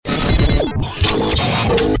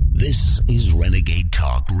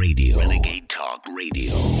Talk Radio. Renegade Talk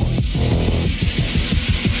Radio.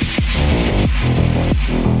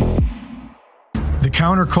 The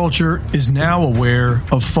counterculture is now aware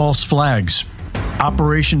of false flags,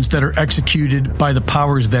 operations that are executed by the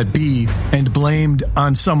powers that be and blamed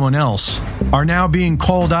on someone else, are now being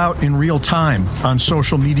called out in real time on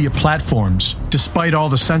social media platforms, despite all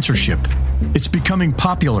the censorship. It's becoming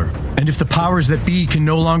popular, and if the powers that be can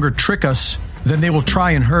no longer trick us, then they will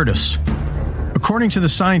try and hurt us. According to the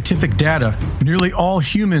scientific data, nearly all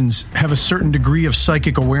humans have a certain degree of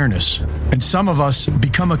psychic awareness, and some of us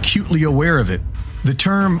become acutely aware of it. The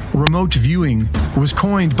term remote viewing was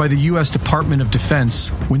coined by the U.S. Department of Defense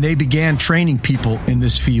when they began training people in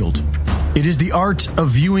this field. It is the art of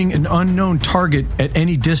viewing an unknown target at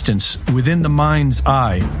any distance within the mind's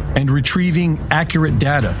eye and retrieving accurate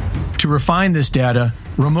data. To refine this data,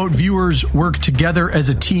 remote viewers work together as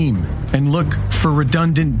a team and look for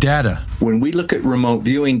redundant data. When we look at remote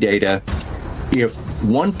viewing data, if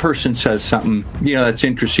one person says something, that's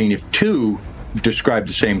interesting. If two describe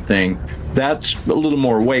the same thing, that's a little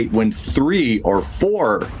more weight. When 3 or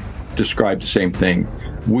 4 describe the same thing,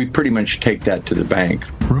 we pretty much take that to the bank.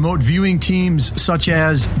 Remote viewing teams such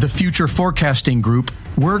as the Future Forecasting Group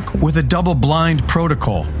work with a double-blind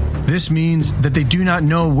protocol. This means that they do not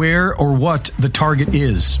know where or what the target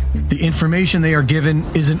is. The information they are given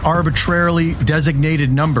is an arbitrarily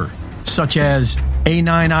designated number, such as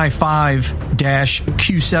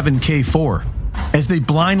A9I5-Q7K4. As they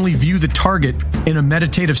blindly view the target in a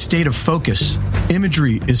meditative state of focus,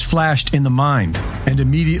 imagery is flashed in the mind and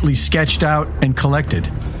immediately sketched out and collected.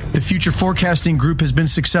 The Future Forecasting Group has been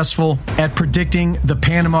successful at predicting the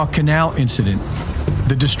Panama Canal incident,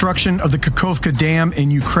 the destruction of the Kakhovka Dam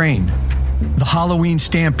in Ukraine, the Halloween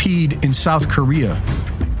stampede in South Korea,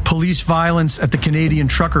 police violence at the Canadian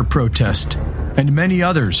trucker protest, and many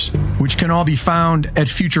others, which can all be found at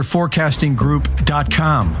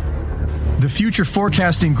futureforecastinggroup.com. The Future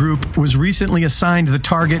Forecasting Group was recently assigned the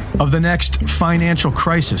target of the next financial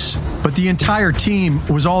crisis, but the entire team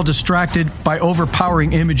was all distracted by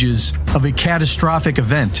overpowering images of a catastrophic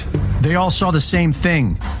event. They all saw the same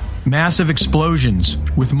thing: massive explosions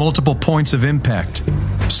with multiple points of impact,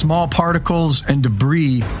 small particles and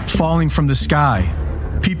debris falling from the sky,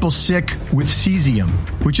 people sick with cesium,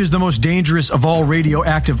 which is the most dangerous of all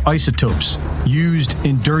radioactive isotopes used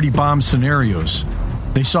in dirty bomb scenarios.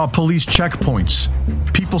 They saw police checkpoints,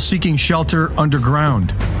 people seeking shelter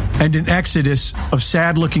underground, and an exodus of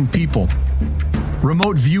sad-looking people.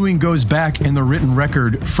 Remote viewing goes back in the written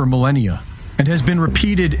record for millennia and has been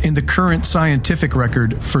repeated in the current scientific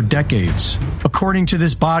record for decades. According to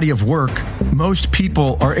this body of work, most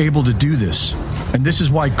people are able to do this, and this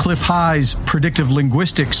is why Cliff High's predictive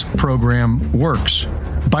linguistics program works.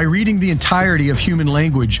 By reading the entirety of human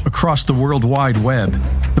language across the World Wide Web,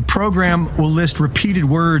 the program will list repeated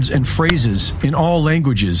words and phrases in all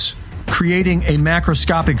languages, creating a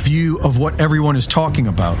macroscopic view of what everyone is talking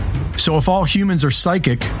about. So if all humans are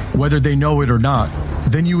psychic, whether they know it or not,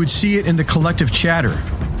 then you would see it in the collective chatter,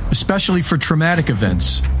 especially for traumatic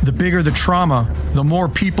events. The bigger the trauma, the more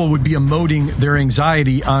people would be emoting their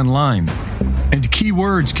anxiety online. And key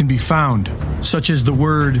words can be found, such as the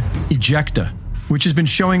word ejecta, which has been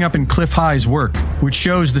showing up in Cliff High's work, which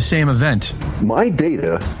shows the same event. My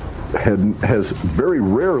data has very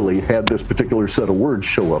rarely had this particular set of words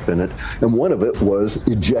show up in it, and one of it was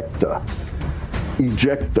ejecta.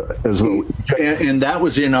 Ejecta, as though ejecta. And that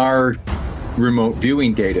was in our remote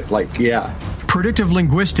viewing data, Predictive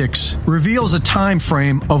linguistics reveals a time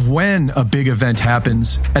frame of when a big event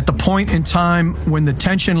happens at the point in time when the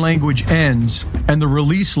tension language ends and the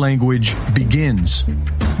release language begins.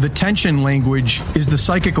 The tension language is the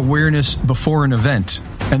psychic awareness before an event,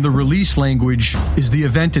 and the release language is the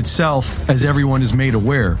event itself as everyone is made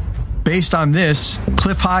aware. Based on this,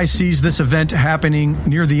 Cliff High sees this event happening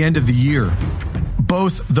near the end of the year.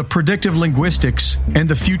 Both the Predictive Linguistics and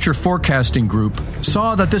the Future Forecasting Group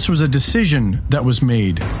saw that this was a decision that was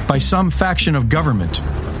made by some faction of government,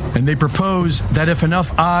 and they propose that if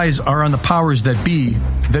enough eyes are on the powers that be,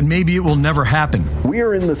 then maybe it will never happen. We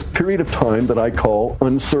are in this period of time that I call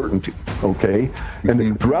uncertainty, okay?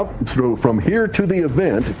 And from here to the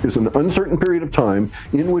event is an uncertain period of time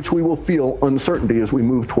in which we will feel uncertainty as we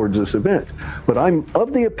move towards this event. But I'm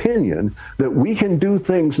of the opinion that we can do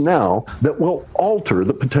things now that will alter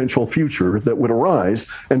the potential future that would arise.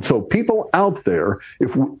 And so people out there,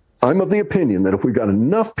 I'm of the opinion that if we got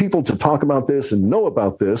enough people to talk about this and know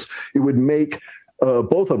about this, it would make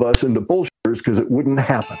both of us into bullshitters because it wouldn't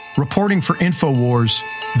happen. Reporting for InfoWars,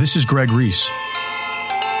 this is Greg Reese.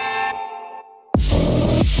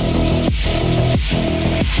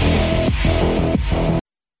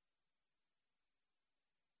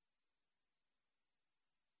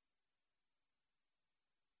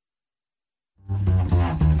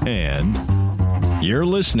 And you're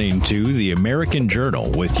listening to The American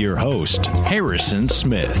Journal with your host, Harrison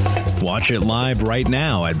Smith. Watch it live right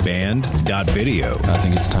now at band.video. I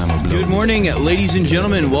think it's time to blow. Good morning, ladies and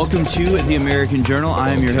gentlemen. Welcome to The American Journal. I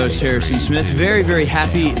am your host, Harrison Smith. Very, very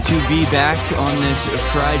happy to be back on this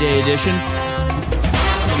Friday edition.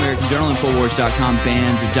 American Journal, Infowars.com,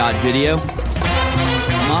 band.video.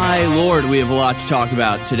 My Lord, we have a lot to talk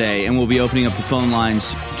about today, and we'll be opening up the phone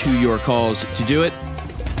lines to your calls to do it.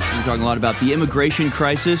 We're talking a lot about the immigration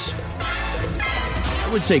crisis. I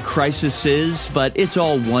would say crises, but it's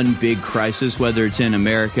all one big crisis, whether it's in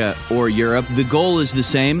America or Europe. The goal is the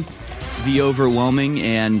same, the overwhelming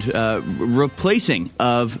and replacing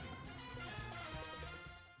of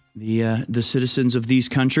the citizens of these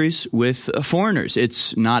countries with foreigners.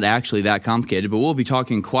 It's not actually that complicated, but we'll be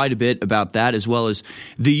talking quite a bit about that, as well as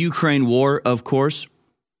the Ukraine war, of course.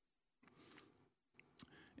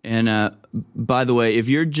 And by the way, if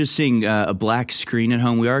you're just seeing a black screen at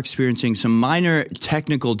home, we are experiencing some minor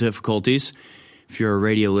technical difficulties. If you're a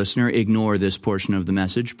radio listener, ignore this portion of the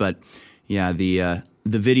message. But yeah, the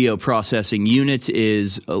video processing unit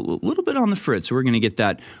is a little bit on the fritz. So we're going to get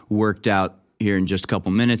that worked out here in just a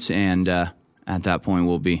couple minutes, and at that point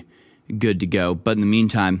we'll be good to go. But in the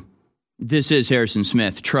meantime, this is Harrison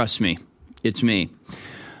Smith. Trust me, it's me.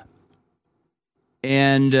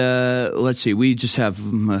 And let's see, we just have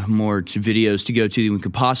more videos to go to than we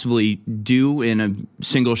could possibly do in a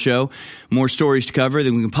single show. More stories to cover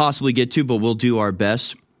than we can possibly get to, but we'll do our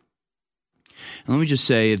best. And let me just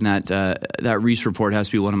say that that Reese report has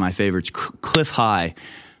to be one of my favorites. Cliff High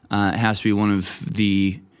has to be one of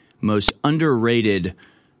the most underrated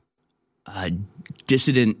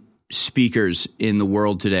dissident speakers in the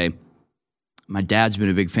world today. My dad's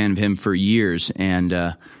been a big fan of him for years,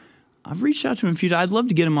 and I've reached out to him a few times. I'd love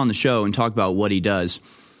to get him on the show and talk about what he does,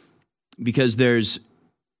 because there's,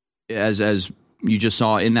 as you just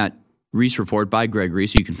saw in that Reese report by Greg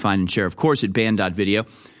Reese, you can find and share, of course, at band.video.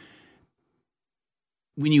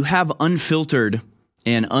 When you have unfiltered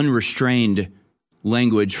and unrestrained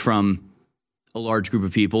language from a large group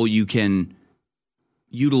of people, you can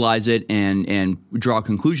utilize it and draw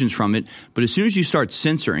conclusions from it. But as soon as you start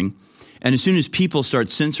censoring, and as soon as people start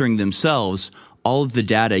censoring themselves, all of the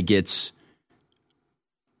data gets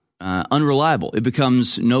unreliable. It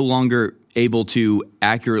becomes no longer able to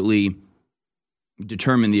accurately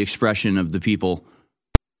determine the expression of the people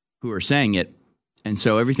who are saying it. And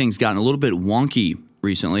so everything's gotten a little bit wonky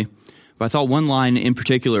recently. But I thought one line in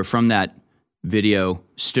particular from that video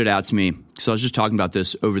stood out to me. So I was just talking about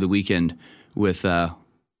this over the weekend with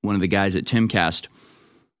one of the guys at Timcast.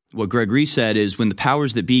 What Greg Reese said is, when the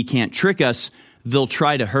powers that be can't trick us, they'll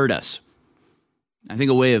try to hurt us. I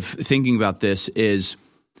think a way of thinking about this is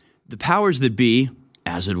the powers that be,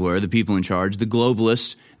 as it were, the people in charge, the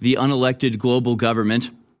globalists, the unelected global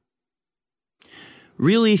government,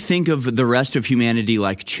 really think of the rest of humanity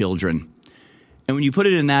like children. And when you put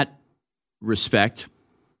it in that respect,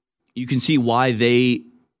 you can see why they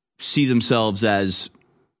see themselves as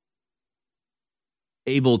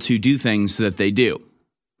able to do things that they do.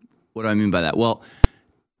 What do I mean by that? Well,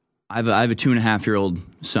 I have a 2.5-year-old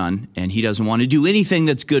son, and he doesn't want to do anything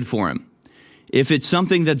that's good for him. If it's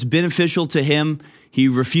something that's beneficial to him, he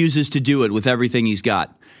refuses to do it with everything he's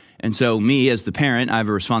got. And so me, as the parent, I have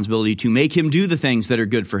a responsibility to make him do the things that are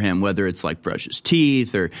good for him, whether it's like brush his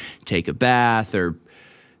teeth or take a bath or,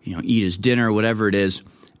 eat his dinner, whatever it is.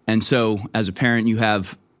 And so as a parent, you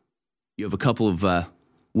have a couple of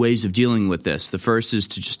ways of dealing with this. The first is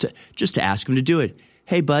to just to ask him to do it.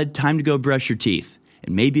 Hey, bud, time to go brush your teeth.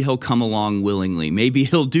 And maybe he'll come along willingly. Maybe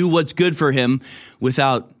he'll do what's good for him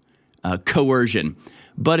without coercion.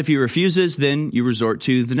 But if he refuses, then you resort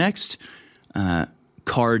to the next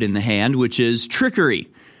card in the hand, which is trickery,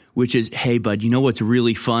 which is, hey, bud, you know what's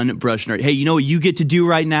really fun? Brushing our teeth. Hey, you know what you get to do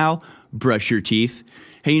right now? Brush your teeth.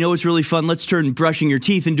 Hey, you know what's really fun? Let's turn brushing your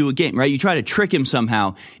teeth into a game, right? You try to trick him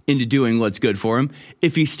somehow into doing what's good for him.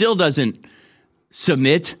 If he still doesn't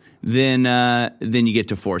submit, then you get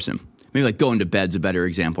to force him. Maybe like going to bed's a better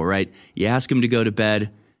example, right? You ask him to go to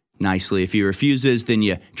bed nicely. If he refuses, then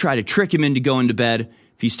you try to trick him into going to bed.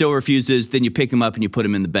 If he still refuses, then you pick him up and you put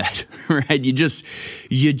him in the bed, right? You just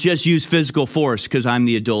use physical force because I'm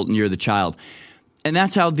the adult and you're the child. And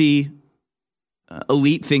that's how the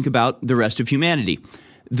elite think about the rest of humanity.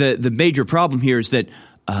 The major problem here is that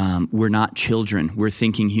we're not children. We're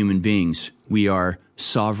thinking human beings. We are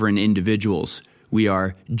sovereign individuals. We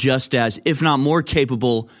are just as, if not more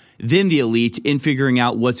capable than the elite in figuring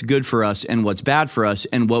out what's good for us and what's bad for us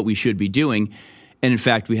and what we should be doing. And in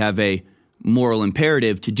fact, we have a moral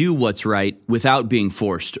imperative to do what's right without being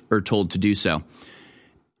forced or told to do so.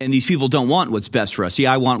 And these people don't want what's best for us. See,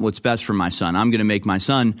 I want what's best for my son. I'm going to make my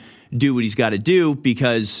son do what he's got to do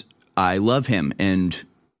because I love him and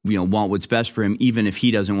want what's best for him, even if he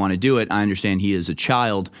doesn't want to do it. I understand he is a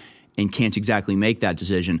child and can't exactly make that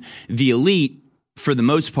decision. The elite, for the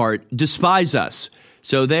most part, despise us.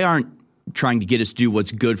 So they aren't trying to get us to do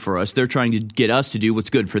what's good for us. They're trying to get us to do what's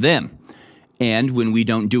good for them. And when we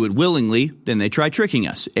don't do it willingly, then they try tricking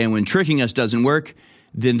us. And when tricking us doesn't work,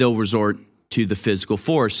 then they'll resort to the physical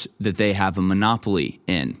force that they have a monopoly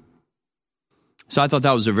in. So I thought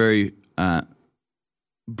that was a very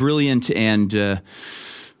brilliant and it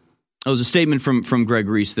was a statement from Greg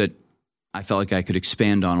Reese that I felt like I could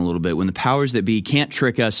expand on a little bit. When the powers that be can't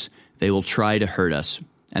trick us, they will try to hurt us.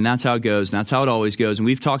 And that's how it goes, and that's how it always goes. And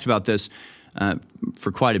we've talked about this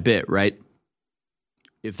for quite a bit, right?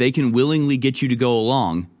 If they can willingly get you to go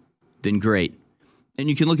along, then great. And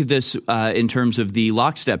you can look at this in terms of the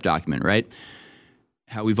lockstep document, right?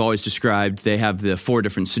 How we've always described, they have the 4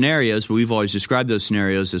 different scenarios, but we've always described those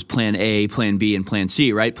scenarios as Plan A, Plan B, and Plan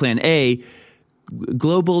C, right? Plan A,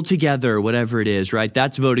 global together, whatever it is, right?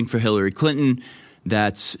 That's voting for Hillary Clinton.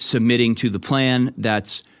 That's submitting to the plan.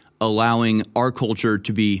 That's allowing our culture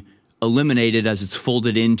to be eliminated as it's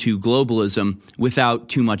folded into globalism without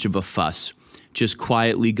too much of a fuss, just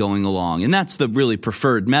quietly going along. And that's the really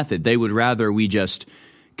preferred method. They would rather we just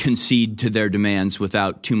concede to their demands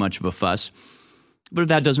without too much of a fuss. But if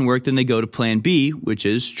that doesn't work, then they go to Plan B, which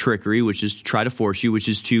is trickery, which is to try to force you, which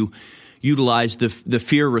is to utilize the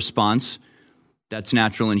fear response that's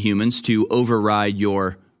natural in humans to override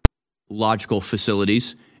your logical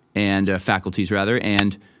facilities and faculties, rather,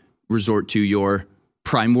 and resort to your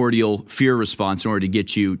primordial fear response in order to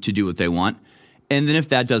get you to do what they want. And then if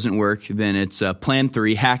that doesn't work, then it's Plan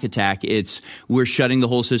 3, hack attack. It's we're shutting the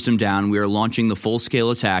whole system down. We are launching the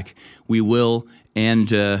full-scale attack. We will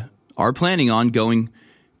and are planning on going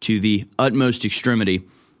to the utmost extremity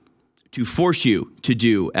to force you to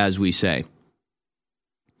do as we say.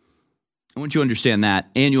 I want you to understand that,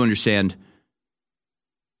 and you understand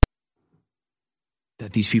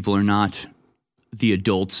that these people are not the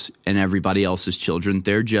adults and everybody else's children.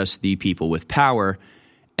 They're just the people with power,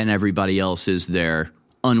 and everybody else is their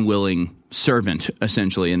unwilling servant,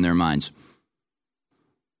 essentially, in their minds.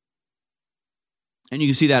 And you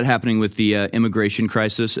can see that happening with the immigration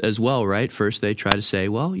crisis as well, right? First, they try to say,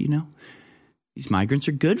 well, these migrants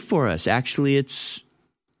are good for us. Actually, it's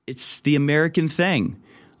the American thing.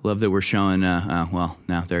 Love that we're showing,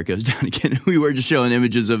 now there it goes down again. We were just showing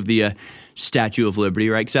images of the Statue of Liberty,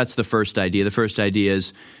 right? Because that's the first idea. The first idea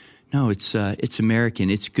is, no, it's American.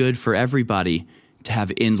 It's good for everybody to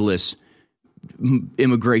have endless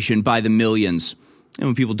immigration by the millions. And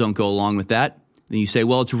when people don't go along with that, then you say,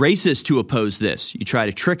 well, it's racist to oppose this. You try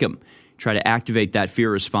to trick them, try to activate that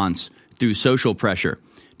fear response through social pressure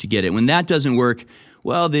to get it. When that doesn't work,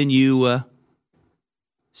 well, then you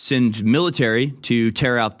send military to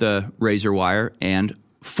tear out the razor wire and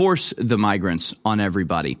force the migrants on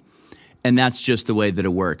everybody. And that's just the way that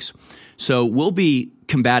it works. So we'll be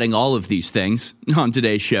combating all of these things on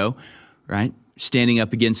today's show, right? Standing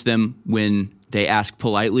up against them when they ask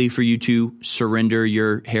politely for you to surrender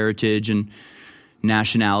your heritage and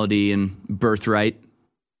nationality and birthright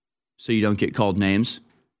so you don't get called names.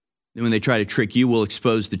 Then when they try to trick you, we'll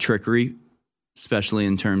expose the trickery, especially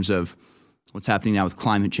in terms of what's happening now with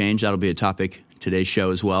climate change. That'll be a topic today's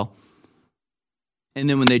show as well. And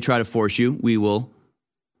then when they try to force you, we will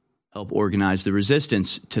help organize the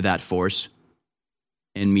resistance to that force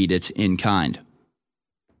and meet it in kind.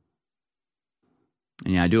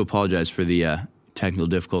 And yeah, I do apologize for the technical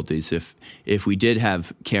difficulties. If we did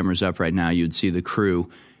have cameras up right now, you'd see the crew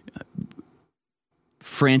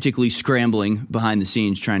frantically scrambling behind the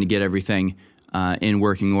scenes trying to get everything in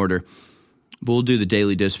working order. We'll do the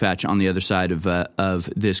daily dispatch on the other side of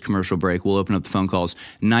this commercial break. We'll open up the phone calls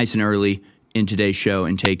nice and early in today's show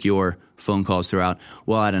and take your phone calls throughout.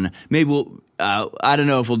 Well, I don't know. Maybe we'll. I don't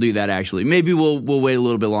know if we'll do that, actually. Maybe we'll wait a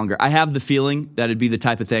little bit longer. I have the feeling that it'd be the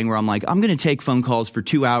type of thing where I'm like, I'm going to take phone calls for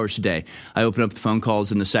 2 hours today. I open up the phone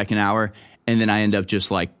calls in the second hour, and then I end up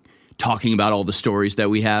just like talking about all the stories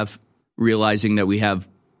that we have, realizing that we have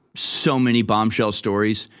so many bombshell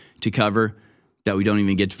stories to cover that we don't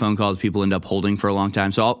even get to phone calls. People end up holding for a long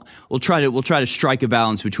time. So we'll try to strike a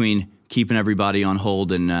balance between keeping everybody on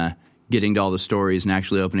hold and getting to all the stories and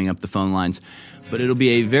actually opening up the phone lines. But it'll be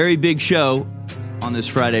a very big show on this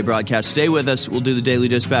Friday broadcast. Stay with us. We'll do the Daily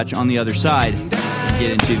Dispatch on the other side and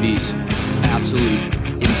get into these absolute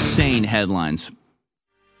insane headlines.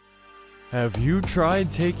 Have you tried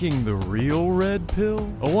taking the real red pill?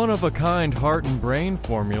 A one-of-a-kind heart and brain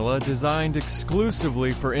formula designed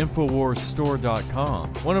exclusively for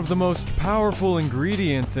InfoWarsStore.com. One of the most powerful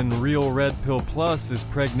ingredients in Real Red Pill Plus is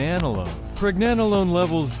pregnenolone. Pregnenolone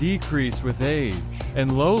levels decrease with age,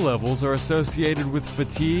 and low levels are associated with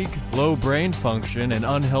fatigue, low brain function, and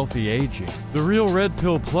unhealthy aging. The Real Red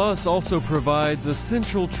Pill Plus also provides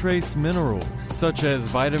essential trace minerals, such as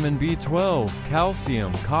vitamin B12,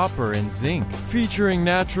 calcium, copper, and zinc. Featuring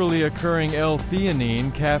naturally occurring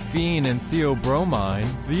L-theanine, caffeine, and theobromine,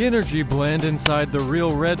 the energy blend inside the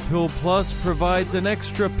Real Red Pill Plus provides an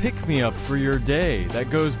extra pick-me-up for your day that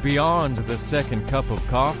goes beyond the second cup of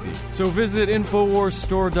coffee. So visit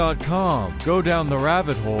InfoWarsStore.com, go down the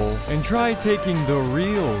rabbit hole, and try taking the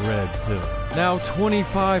real red pill. Now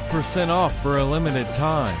 25% off for a limited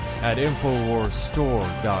time at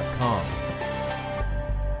InfoWarsStore.com.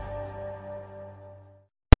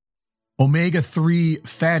 Omega-3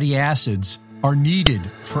 fatty acids are needed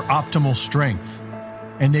for optimal strength,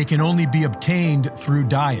 and they can only be obtained through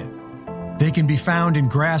diet. They can be found in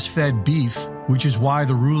grass-fed beef, which is why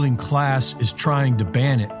the ruling class is trying to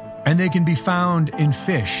ban it. And they can be found in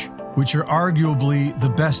fish, which are arguably the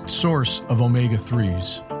best source of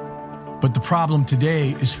omega-3s. But the problem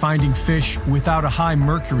today is finding fish without a high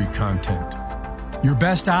mercury content. Your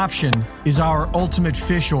best option is our Ultimate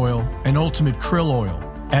Fish Oil and Ultimate Krill Oil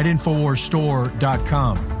at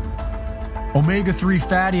InfoWarsStore.com. Omega-3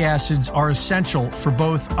 fatty acids are essential for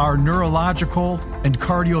both our neurological and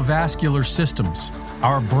cardiovascular systems,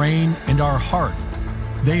 our brain and our heart.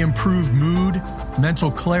 They improve mood,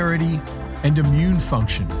 mental clarity, and immune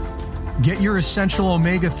function. Get your essential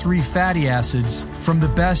omega-3 fatty acids from the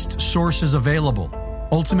best sources available,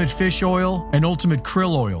 Ultimate Fish Oil and Ultimate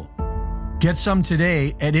Krill Oil. Get some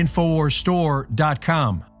today at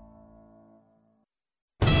InfoWarsStore.com.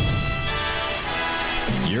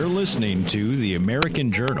 You're listening to The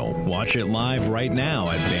American Journal. Watch it live right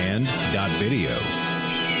now at band.video.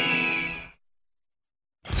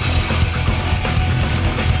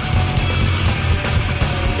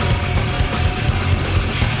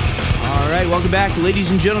 All right, welcome back,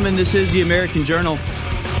 ladies and gentlemen. This is The American Journal.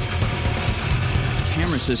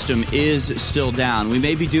 Camera system is still down. We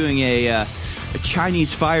may be doing a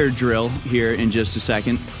Chinese fire drill here in just a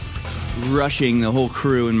second, rushing the whole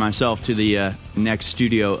crew and myself to the next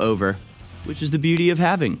studio over, which is the beauty of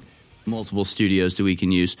having multiple studios that we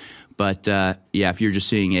can use. But yeah, if you're just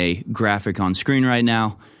seeing a graphic on screen right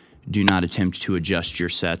now, do not attempt to adjust your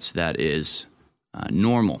sets. That is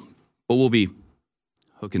normal. But we'll be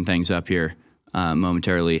hooking things up here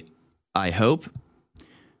momentarily, I hope.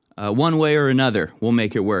 One way or another, we'll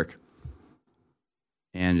make it work.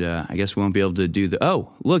 And I guess we won't be able to do the...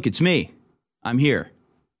 Oh, look, it's me. I'm here.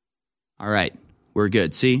 All right, we're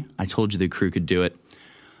good. See, I told you the crew could do it.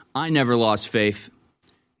 I never lost faith.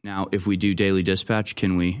 Now, if we do Daily Dispatch,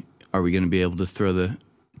 are we going to be able to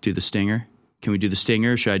do the stinger? Can we do the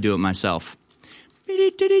stinger, or should I do it myself? All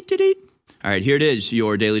right, here it is,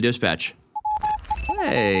 your Daily Dispatch.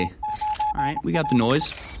 Hey. All right, we got the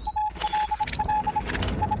noise.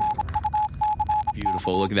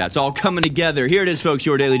 Beautiful, look at that. It's all coming together. Here it is, folks,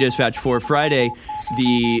 your Daily Dispatch for Friday,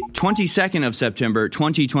 the 22nd of September,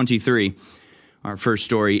 2023. Our first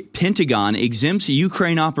story, Pentagon exempts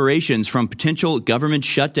Ukraine operations from potential government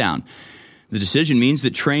shutdown. The decision means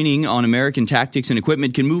that training on American tactics and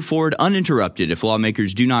equipment can move forward uninterrupted if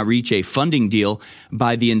lawmakers do not reach a funding deal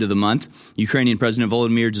by the end of the month. Ukrainian President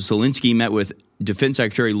Volodymyr Zelensky met with Defense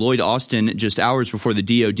Secretary Lloyd Austin just hours before the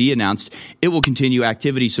DoD announced it will continue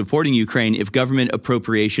activity supporting Ukraine if government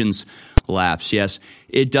appropriations lapse. Yes,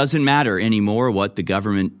 it doesn't matter anymore what the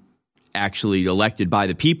government actually elected by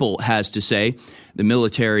the people has to say. The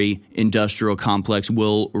military-industrial complex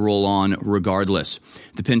will roll on regardless.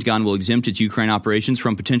 The Pentagon will exempt its Ukraine operations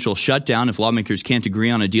from potential shutdown if lawmakers can't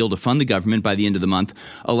agree on a deal to fund the government by the end of the month,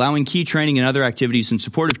 allowing key training and other activities in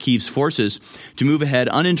support of Kyiv's forces to move ahead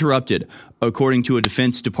uninterrupted, according to a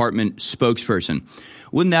Defense Department spokesperson.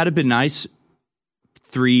 Wouldn't that have been nice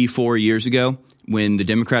 3-4 years ago when the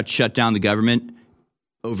Democrats shut down the government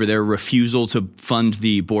over their refusal to fund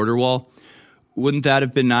the border wall? Wouldn't that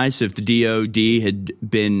have been nice if the DoD had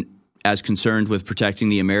been as concerned with protecting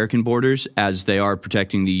the American borders as they are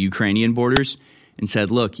protecting the Ukrainian borders and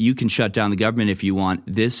said, look, you can shut down the government if you want.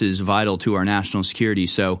 This is vital to our national security.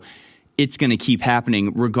 So it's going to keep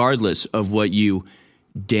happening regardless of what you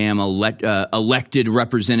damn elected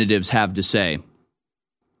representatives have to say.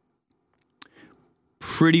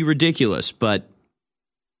 Pretty ridiculous, but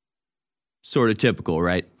sort of typical,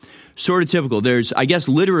 right? Sort of typical. There's, I guess,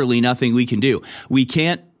 literally nothing we can do. We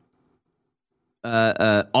can't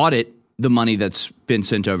audit the money that's been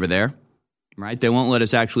sent over there, right? They won't let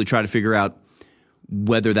us actually try to figure out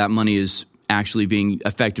whether that money is actually being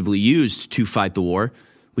effectively used to fight the war.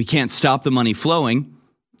 We can't stop the money flowing.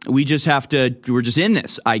 We're just in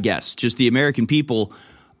this, I guess. Just the American people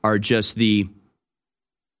are just we're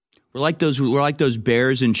like those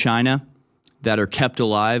bears in China that are kept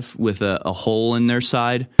alive with a hole in their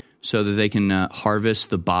side so that they can harvest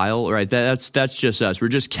the bile, right? That's just us. We're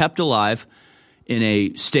just kept alive in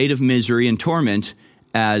a state of misery and torment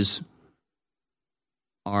as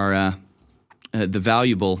our the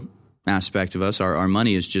valuable aspect of us, our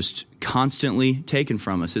money, is just constantly taken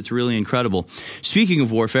from us. It's really incredible. Speaking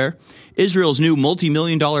of warfare, Israel's new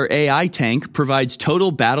multi-million-dollar AI tank provides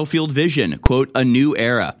total battlefield vision, quote, a new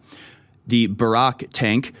era. The Barak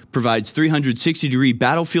tank provides 360-degree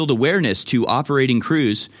battlefield awareness to operating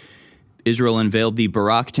crews. Israel unveiled the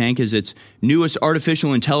Barak tank as its newest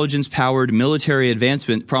artificial intelligence-powered military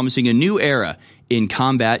advancement, promising a new era in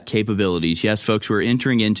combat capabilities. Yes, folks, we're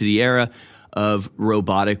entering into the era of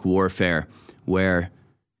robotic warfare, where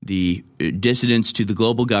the dissidents to the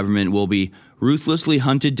global government will be ruthlessly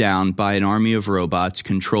hunted down by an army of robots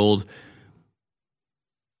controlled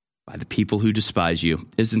by the people who despise you.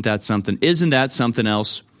 Isn't that something? Isn't that something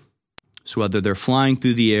else? So whether they're flying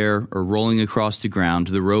through the air or rolling across the ground,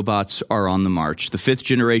 the robots are on the march. The 5th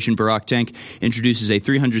generation Barak tank introduces a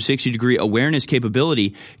 360-degree awareness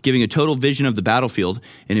capability, giving a total vision of the battlefield.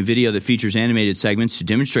 In a video that features animated segments to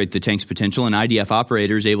demonstrate the tank's potential, an IDF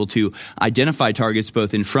operator is able to identify targets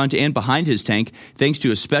both in front and behind his tank, thanks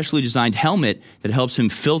to a specially designed helmet that helps him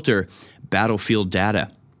filter battlefield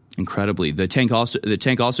data. Incredibly, the tank also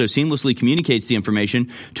seamlessly communicates the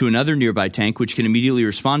information to another nearby tank, which can immediately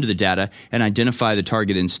respond to the data and identify the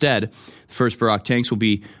target instead. The first Barak tanks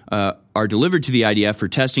are delivered to the IDF for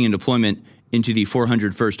testing and deployment into the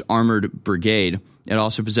 401st Armored Brigade. It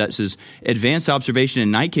also possesses advanced observation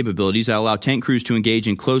and night capabilities that allow tank crews to engage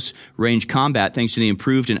in close-range combat thanks to the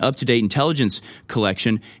improved and up-to-date intelligence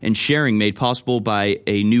collection and sharing made possible by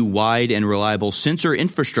a new wide and reliable sensor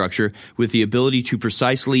infrastructure with the ability to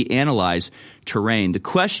precisely analyze terrain. The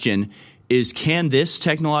question is, can this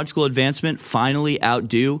technological advancement finally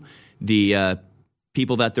outdo the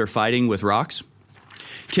people that they're fighting with rocks?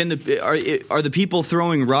 Are the people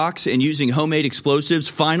throwing rocks and using homemade explosives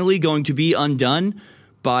finally going to be undone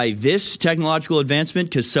by this technological advancement?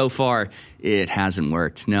 Because so far it hasn't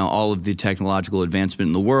worked. Now, all of the technological advancement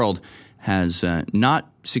in the world has not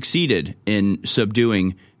succeeded in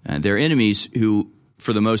subduing their enemies, who,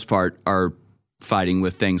 for the most part, are fighting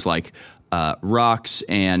with things like rocks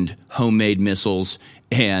and homemade missiles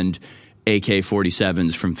and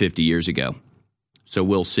AK-47s from 50 years ago. So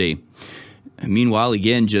we'll see. Meanwhile,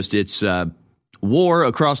 again, it's war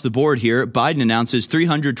across the board here. Biden announces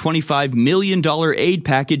 $325 million aid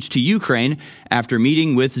package to Ukraine after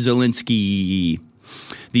meeting with Zelensky.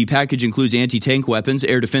 The package includes anti-tank weapons,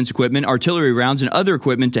 air defense equipment, artillery rounds, and other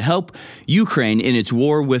equipment to help Ukraine in its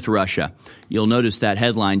war with Russia. You'll notice that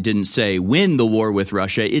headline didn't say win the war with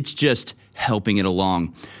Russia. It's just helping it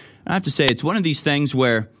along. I have to say, it's one of these things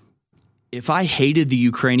where if I hated the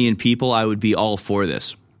Ukrainian people, I would be all for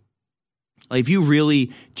this. Like, if you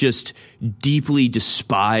really just deeply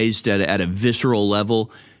despised at a visceral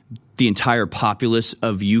level the entire populace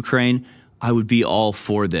of Ukraine, I would be all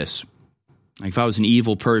for this. Like, if I was an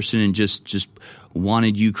evil person and just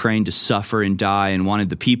wanted Ukraine to suffer and die and wanted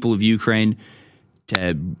the people of Ukraine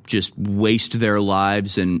to just waste their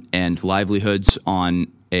lives and livelihoods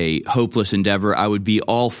on a hopeless endeavor, I would be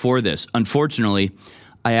all for this. Unfortunately,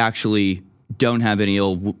 I actually don't have any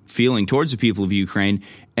ill feeling towards the people of Ukraine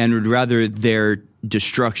and would rather their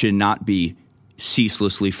destruction not be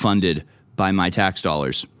ceaselessly funded by my tax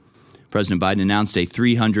dollars. President Biden announced a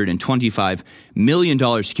 $325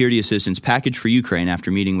 million security assistance package for Ukraine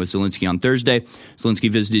after meeting with Zelensky on Thursday. Zelensky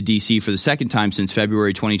visited D.C. for the second time since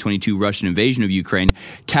February 2022 Russian invasion of Ukraine,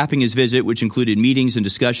 capping his visit, which included meetings and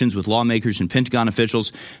discussions with lawmakers and Pentagon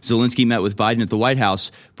officials. Zelensky met with Biden at the White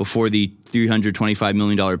House before the $325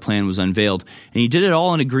 million plan was unveiled, and he did it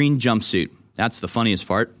all in a green jumpsuit. That's the funniest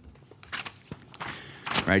part.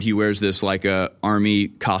 Right, he wears this like a army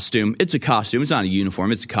costume. It's a costume. It's not a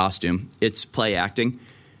uniform. It's a costume. It's play acting.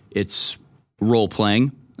 It's role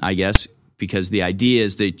playing, I guess, because the idea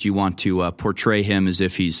is that you want to portray him as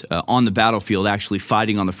if he's on the battlefield, actually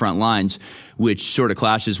fighting on the front lines, which sort of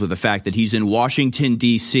clashes with the fact that he's in Washington,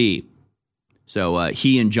 D.C. So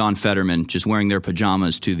he and John Fetterman just wearing their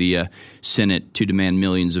pajamas to the Senate to demand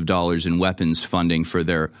millions of dollars in weapons funding for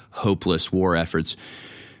their hopeless war efforts.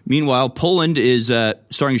 Meanwhile, Poland is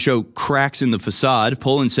starting to show cracks in the facade.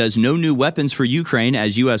 Poland says no new weapons for Ukraine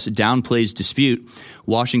as U.S. downplays dispute.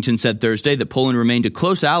 Washington said Thursday that Poland remained a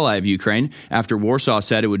close ally of Ukraine after Warsaw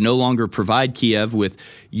said it would no longer provide Kiev with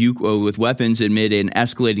weapons amid an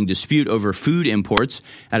escalating dispute over food imports.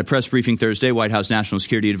 At a press briefing Thursday, White House National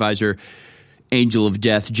Security Advisor Angel of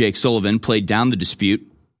Death Jake Sullivan played down the dispute.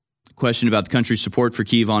 Questioned about the country's support for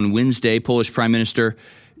Kyiv on Wednesday, Polish Prime Minister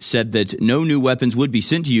said that no new weapons would be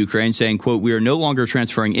sent to Ukraine, saying, quote, "We are no longer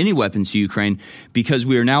transferring any weapons to Ukraine because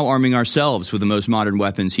we are now arming ourselves with the most modern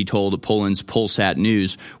weapons," he told Poland's Polsat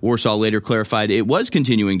News. Warsaw later clarified it was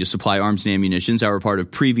continuing to supply arms and ammunitions that were part of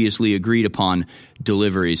previously agreed upon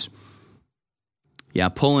deliveries. Yeah,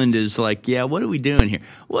 Poland is like, yeah, what are we doing here?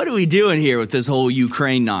 What are we doing here with this whole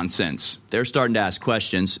Ukraine nonsense? They're starting to ask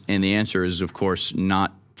questions, and the answer is, of course,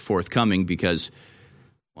 not forthcoming because,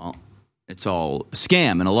 well, it's all a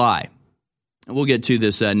scam and a lie. And we'll get to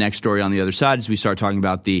this next story on the other side as we start talking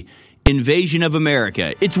about the invasion of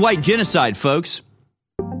America. It's white genocide, folks.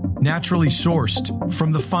 Naturally sourced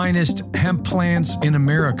from the finest hemp plants in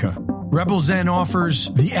America, Rebel Zen offers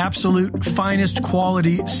the absolute finest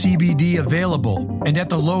quality CBD available and at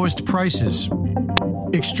the lowest prices.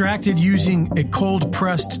 Extracted using a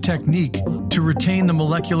cold-pressed technique to retain the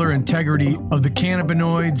molecular integrity of the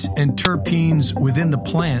cannabinoids and terpenes within the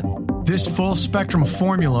plant, this full-spectrum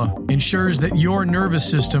formula ensures that your nervous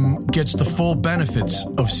system gets the full benefits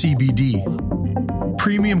of CBD.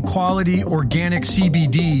 Premium quality organic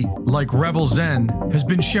CBD, like Rebel Zen, has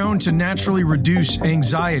been shown to naturally reduce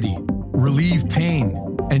anxiety, relieve pain,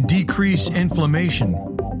 and decrease inflammation.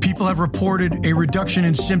 People have reported a reduction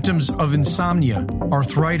in symptoms of insomnia,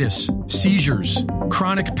 arthritis, seizures,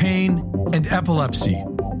 chronic pain, and epilepsy.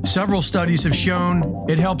 Several studies have shown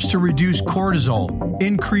it helps to reduce cortisol,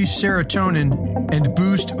 increase serotonin, and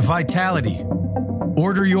boost vitality.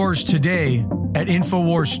 Order yours today at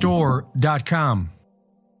InfoWarsStore.com.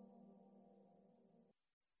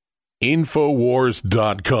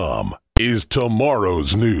 InfoWars.com is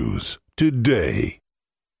tomorrow's news today.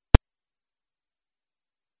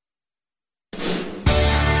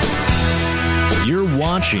 You're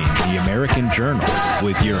watching The American Journal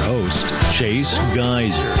with your host, Chase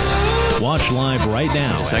Geyser. Watch live right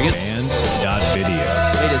now at band.video.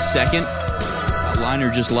 Wait a second. That liner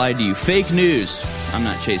just lied to you. Fake news. I'm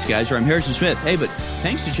not Chase Geyser. I'm Harrison Smith. Hey, but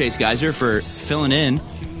thanks to Chase Geyser for filling in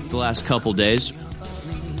the last couple days.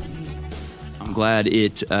 I'm glad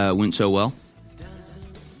it went so well.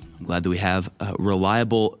 I'm glad that we have a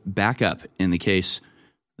reliable backup in the case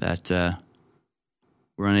that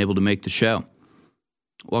we're unable to make the show.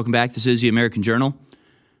 Welcome back. This is the American Journal.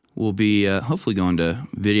 We'll be hopefully going to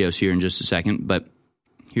videos here in just a second, but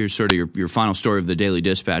here's sort of your final story of the Daily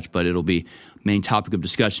Dispatch, but it'll be main topic of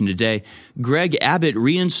discussion today. Greg Abbott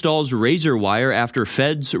reinstalls razor wire after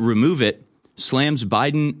feds remove it, slams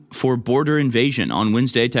Biden for border invasion. On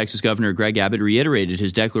Wednesday, Texas Governor Greg Abbott reiterated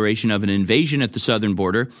his declaration of an invasion at the southern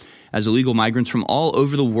border as illegal migrants from all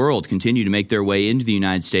over the world continue to make their way into the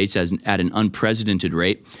United States at an unprecedented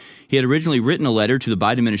rate. He had originally written a letter to the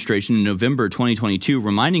Biden administration in November 2022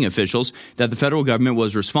 reminding officials that the federal government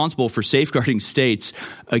was responsible for safeguarding states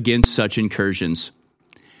against such incursions.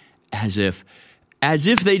 As if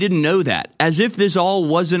they didn't know that. As if this all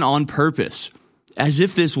wasn't on purpose. As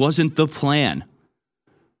if this wasn't the plan.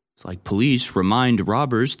 It's like police remind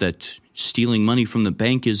robbers that stealing money from the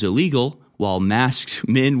bank is illegal while masked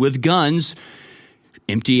men with guns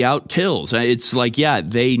empty out tills. It's like, yeah,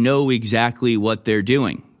 they know exactly what they're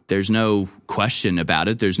doing. There's no question about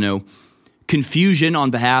it. There's no confusion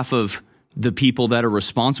on behalf of the people that are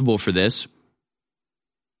responsible for this.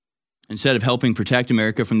 Instead of helping protect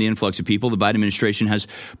America from the influx of people, the Biden administration has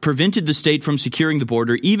prevented the state from securing the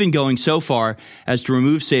border, even going so far as to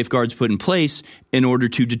remove safeguards put in place in order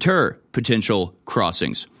to deter potential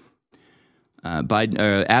crossings.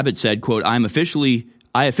 Abbott said, quote, I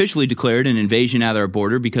officially declared an invasion at our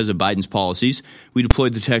border because of Biden's policies. We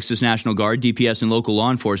deployed the Texas National Guard, DPS, and local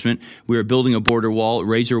law enforcement. We are building a border wall,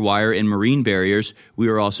 razor wire, and marine barriers. We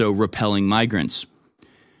are also repelling migrants.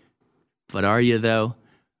 But are you, though?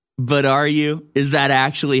 But are you? Is that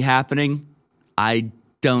actually happening? I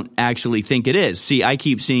don't actually think it is. See, I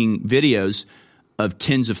keep seeing videos of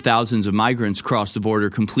tens of thousands of migrants cross the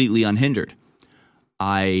border completely unhindered.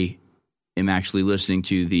 I am actually listening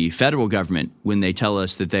to the federal government when they tell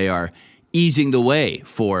us that they are easing the way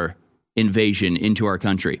for invasion into our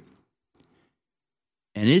country.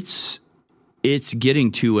 And it's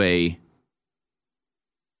getting to a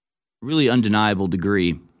really undeniable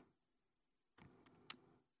degree.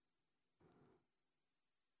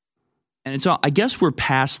 And I guess we're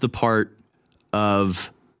past the part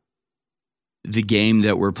of the game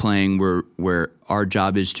that we're playing where our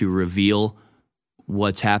job is to reveal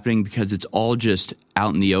what's happening, because it's all just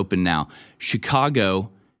out in the open now. Chicago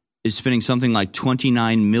is spending something like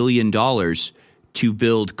 $29 million to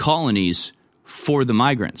build colonies for the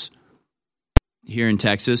migrants. Here in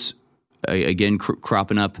Texas, again,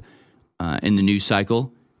 cropping up in the news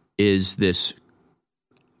cycle, is this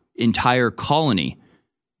entire colony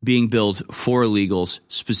being built for illegals,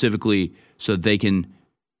 specifically so that they can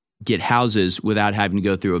get houses without having to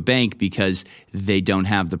go through a bank because they don't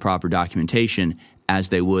have the proper documentation as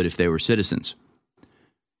they would if they were citizens.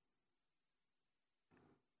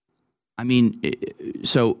 I mean,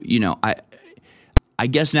 so, I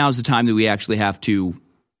guess now is the time that we actually have to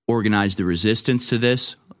organize the resistance to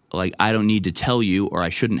this. Like, I don't need to tell you, or I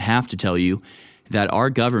shouldn't have to tell you, that our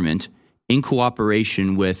government, in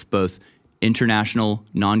cooperation with both international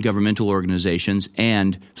non-governmental organizations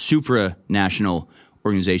and supranational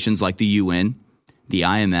organizations like the UN, the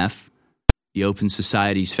IMF, the Open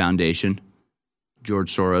Societies Foundation,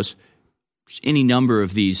 George Soros, any number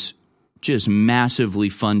of these just massively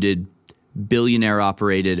funded,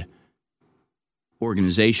 billionaire-operated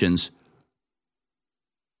organizations,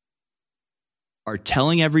 are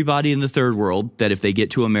telling everybody in the third world that if they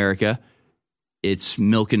get to America, it's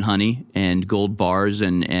milk and honey and gold bars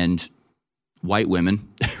and white women,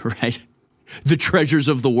 right? The treasures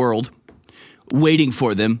of the world waiting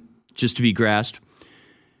for them just to be grasped.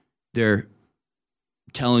 They're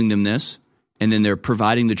telling them this, and then they're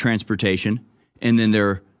providing the transportation, and then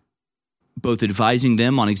they're both advising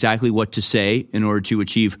them on exactly what to say in order to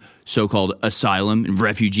achieve so-called asylum and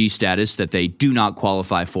refugee status that they do not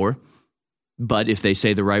qualify for. But if they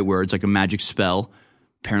say the right words, like a magic spell,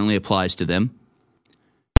 apparently applies to them.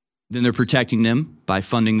 Then they're protecting them by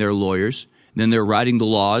funding their lawyers. Then they're writing the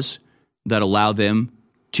laws that allow them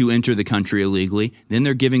to enter the country illegally. Then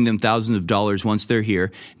they're giving them thousands of dollars once they're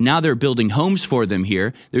here. Now they're building homes for them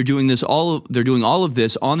here. They're doing all of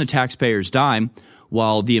this on the taxpayer's dime,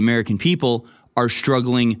 while the American people are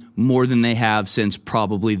struggling more than they have since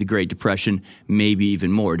probably the Great Depression, maybe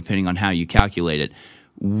even more, depending on how you calculate it.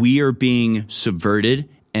 We are being subverted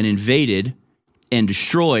and invaded and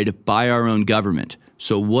destroyed by our own government.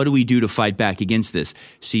 So what do we do to fight back against this?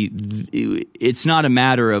 See, it's not a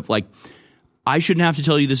matter of like, I shouldn't have to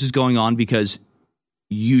tell you this is going on, because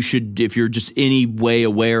you should, if you're just any way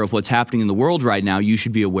aware of what's happening in the world right now, you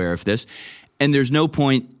should be aware of this. And there's no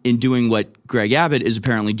point in doing what Greg Abbott is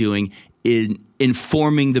apparently doing, in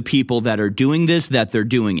informing the people that are doing this that they're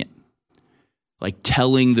doing it. Like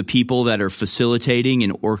telling the people that are facilitating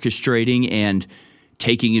and orchestrating and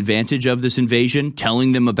taking advantage of this invasion,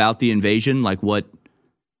 telling them about the invasion, like what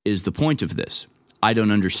is the point of this? I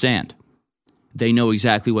don't understand. They know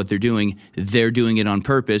exactly what they're doing. They're doing it on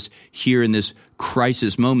purpose here in this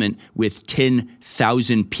crisis moment with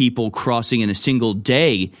 10,000 people crossing in a single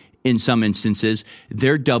day. In some instances,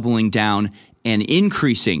 they're doubling down and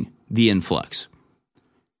increasing the influx.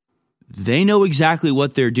 They know exactly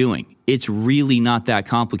what they're doing. It's really not that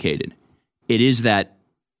complicated. It is that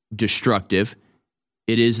destructive.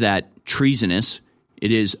 It is that treasonous.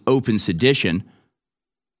 It is open sedition.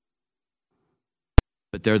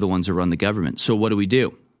 But they're the ones that run the government. So what do we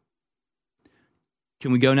do?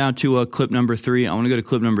 Can we go now to clip number 3? I want to go to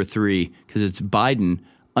clip number 3 because it's Biden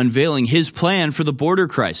unveiling his plan for the border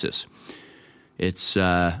crisis. It's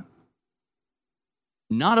not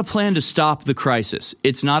a plan to stop the crisis.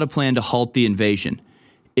 It's not a plan to halt the invasion.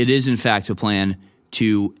 It is, in fact, a plan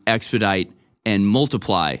to expedite and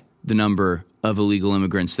multiply the number of illegal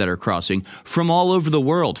immigrants that are crossing from all over the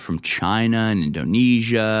world, from China and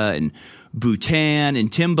Indonesia and Bhutan and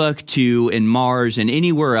Timbuktu and Mars and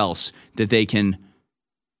anywhere else that they can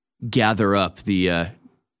gather up the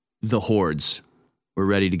hordes. We're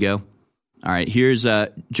ready to go. All right, here's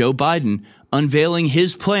Joe Biden unveiling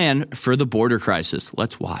his plan for the border crisis.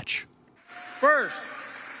 Let's watch. First,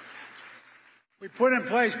 we put in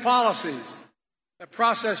place policies that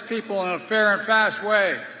process people in a fair and fast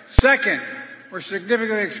way. Second, we're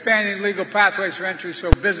significantly expanding legal pathways for entry so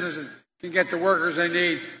businesses can get the workers they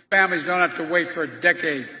need. Families don't have to wait for a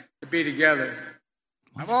decade to be together.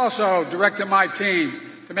 I've also directed my team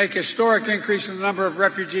to make a historic increase in the number of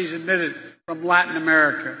refugees admitted from Latin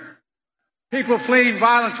America. People fleeing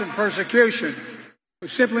violence and persecution who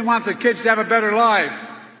simply want their kids to have a better life.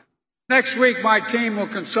 Next week, my team will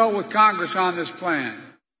consult with Congress on this plan.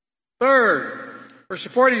 Third, we're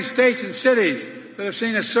supporting states and cities that have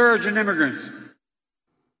seen a surge in immigrants.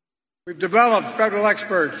 We've developed federal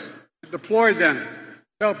experts and deployed them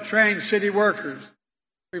to help train city workers.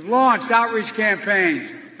 We've launched outreach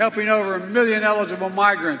campaigns helping over 1 million eligible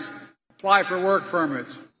migrants apply for work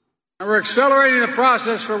permits. And we're accelerating the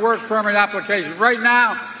process for work permit application. Right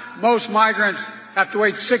now, most migrants have to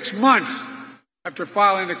wait 6 months after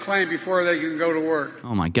filing the claim before they can go to work.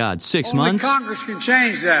 Oh, my God, 6 Only months? Congress can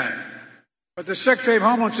change that. But the Secretary of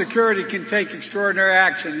Homeland Security can take extraordinary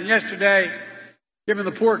action. And yesterday, given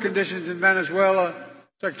the poor conditions in Venezuela,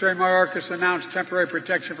 Secretary Mayorkas announced temporary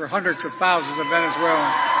protection for hundreds of thousands of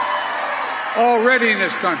Venezuelans already in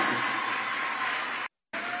this country.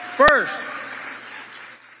 First,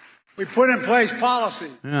 we put in place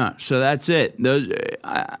policies. Yeah, so that's it.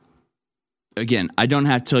 Again, I don't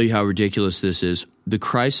have to tell you how ridiculous this is. The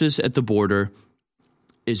crisis at the border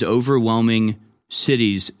is overwhelming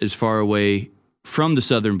cities as far away from the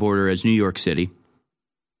southern border as New York City.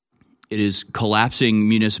 It is collapsing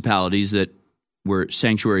municipalities that were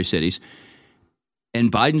sanctuary cities.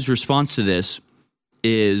 And Biden's response to this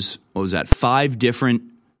is, 5 different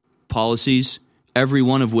policies, every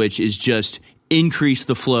one of which is just increase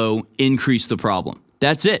the flow, increase the problem.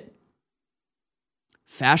 That's it.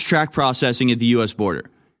 Fast track processing at the U.S. border.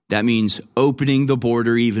 That means opening the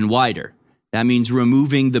border even wider. That means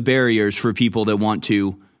removing the barriers for people that want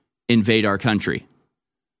to invade our country.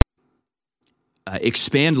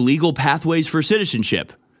 Expand legal pathways for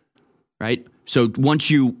citizenship, right? So once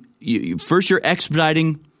you're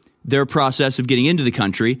expediting their process of getting into the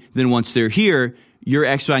country. Then once they're here, you're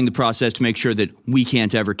expediting the process to make sure that we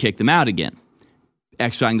can't ever kick them out again.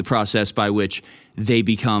 Expediting the process by which they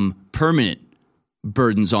become permanent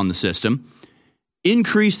burdens on the system.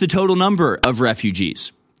 Increase the total number of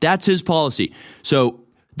refugees. That's his policy. So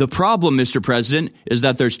the problem, Mr. President, is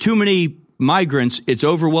that there's too many migrants. It's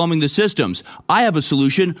overwhelming the systems. I have a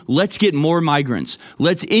solution. Let's get more migrants.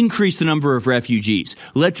 Let's increase the number of refugees.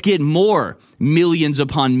 Let's get more millions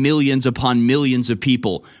upon millions of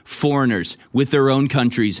people, foreigners with their own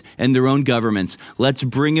countries and their own governments. Let's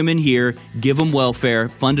bring them in here, give them welfare,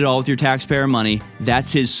 fund it all with your taxpayer money.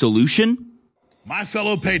 That's his solution. My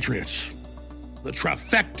fellow patriots, the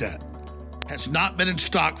trifecta has not been in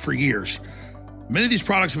stock for years. Many of these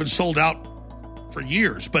products have been sold out for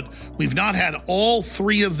years, but we've not had all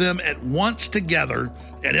 3 of them at once together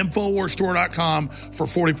at InfoWarsStore.com for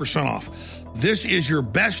 40% off. This is your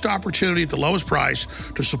best opportunity at the lowest price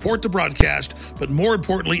to support the broadcast, but more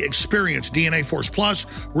importantly, experience DNA Force Plus,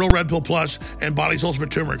 Real Red Pill Plus, and Body's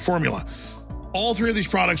Ultimate Turmeric Formula. All 3 of these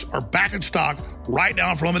products are back in stock right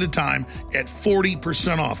now for a limited time at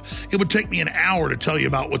 40% off. It would take me an hour to tell you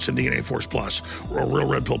about what's in DNA Force Plus or Real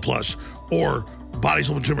Red Pill Plus or Body's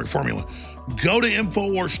Ultimate Turmeric Formula. Go to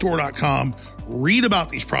InfoWarsStore.com, read about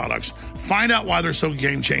these products, find out why they're so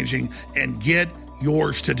game-changing, and get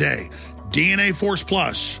yours today. DNA Force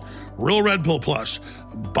Plus, Real Red Pill Plus,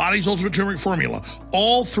 Body's Ultimate Turmeric Formula,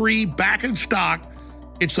 all 3 back in stock.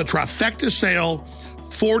 It's the trifecta sale,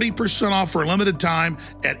 40% off for a limited time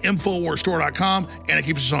at InfoWarsStore.com, and it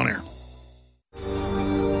keeps us on air.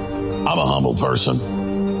 I'm a humble person,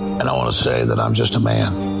 and I want to say that I'm just a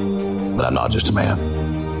man, but I'm not just a man.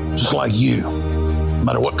 Just like you, no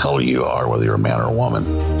matter what color you are, whether you're a man or a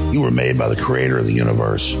woman, you were made by the creator of the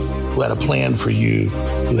universe, who had a plan for you,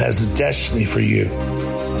 who has a destiny for you.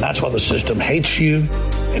 And that's why the system hates you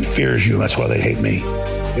and fears you, and that's why they hate me.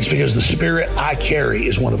 It's because the spirit I carry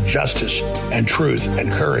is one of justice and truth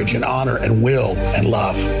and courage and honor and will and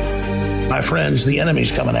love. My friends, the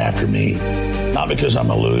enemy's coming after me, not because I'm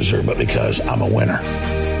a loser, but because I'm a winner.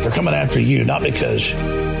 They're coming after you, not because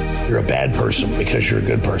you're a bad person, because you're a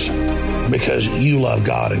good person, because you love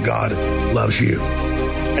God and God loves you.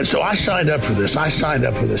 And so I signed up for this. I signed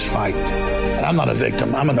up for this fight. And I'm not a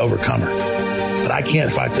victim. I'm an overcomer. But I can't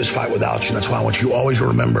fight this fight without you. That's why I want you to always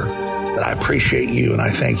remember that I appreciate you and I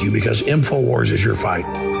thank you, because InfoWars is your fight.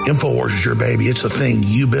 InfoWars is your baby. It's the thing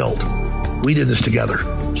you built. We did this together.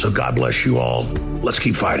 So God bless you all. Let's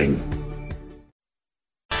keep fighting.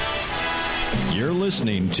 You're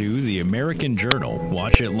listening to The American Journal.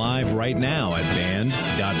 Watch it live right now at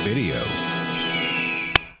band.video.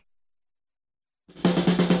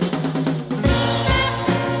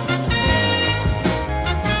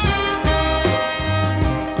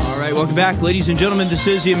 All right, welcome back, ladies and gentlemen. This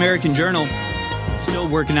is The American Journal. Still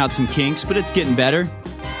working out some kinks, but it's getting better.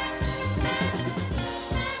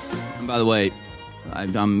 And by the way,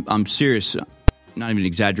 I'm serious. Not even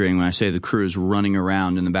exaggerating when I say the crew is running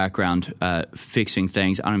around in the background fixing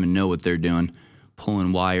things. I don't even know what they're doing.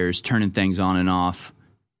 Pulling wires, turning things on and off,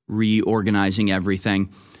 reorganizing everything.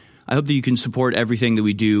 I hope that you can support everything that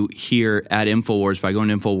we do here at InfoWars by going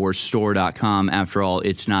to InfoWarsStore.com. After all,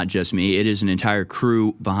 it's not just me. It is an entire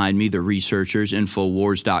crew behind me, the researchers,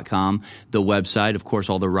 InfoWars.com, the website, of course,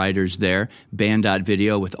 all the writers there,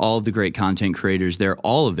 Band.video with all of the great content creators there.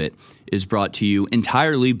 All of it is brought to you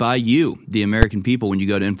entirely by you, the American people, when you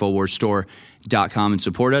go to InfoWarsStore.com and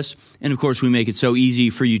support us. And, of course, we make it so easy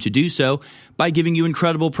for you to do so by giving you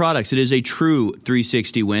incredible products. It is a true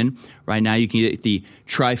 360 win. Right now, you can get the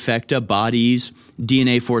Trifecta Bodies,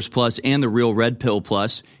 DNA Force Plus, and the Real Red Pill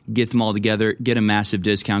Plus. Get them all together. Get a massive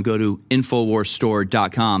discount. Go to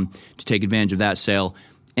InfoWarsStore.com to take advantage of that sale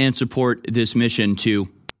and support this mission to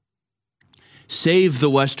save the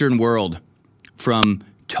Western world from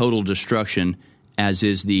total destruction, as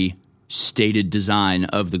is the stated design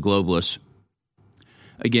of the globalists.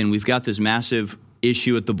 Again, we've got this massive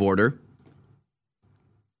issue at the border.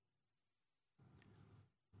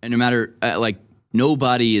 And no matter,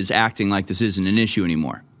 nobody is acting like this isn't an issue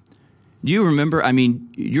anymore. Do you remember,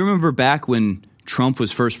 you remember back when Trump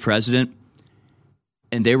was first president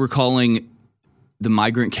and they were calling the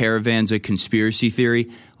migrant caravans a conspiracy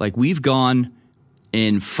theory? Like, we've gone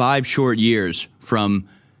in 5 short years from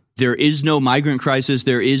there is no migrant crisis,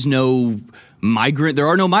 there are no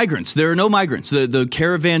migrants. The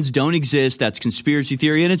caravans don't exist. That's conspiracy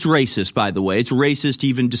theory, and it's racist, by the way. It's racist to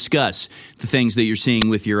even discuss the things that you're seeing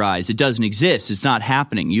with your eyes. It doesn't exist. It's not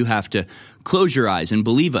happening. You have to close your eyes and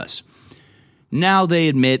believe us. Now they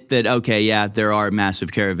admit that, okay, yeah, there are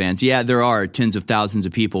massive caravans. Yeah, there are tens of thousands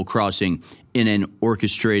of people crossing in an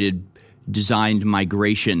orchestrated, designed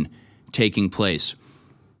migration taking place.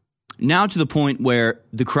 Now to the point where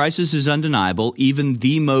the crisis is undeniable. Even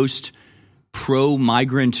the most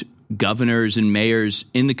pro-migrant governors and mayors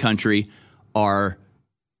in the country are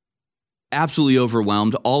absolutely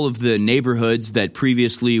overwhelmed. All of the neighborhoods that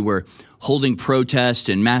previously were holding protests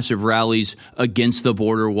and massive rallies against the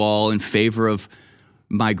border wall in favor of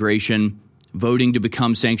migration, voting to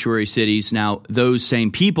become sanctuary cities. Now, those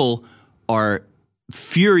same people are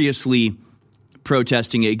furiously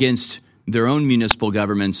protesting against their own municipal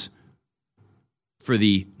governments for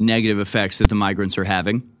the negative effects that the migrants are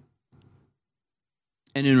having.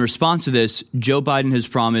 And in response to this, Joe Biden has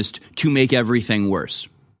promised to make everything worse.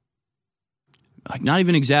 Like, not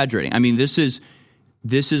even exaggerating. I mean, this is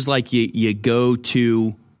like you go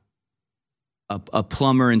to a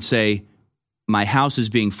plumber and say, my house is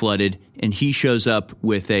being flooded, and he shows up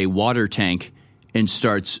with a water tank and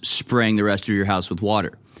starts spraying the rest of your house with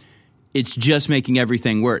water. It's just making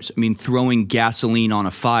everything worse. I mean, throwing gasoline on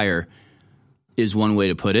a fire is one way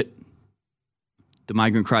to put it. The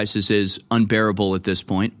migrant crisis is unbearable at this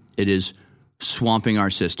point. It is swamping our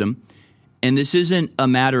system. And this isn't a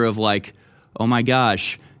matter of like, oh my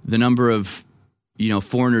gosh, the number of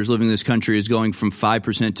foreigners living in this country is going from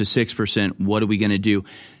 5% to 6%. What are we going to do?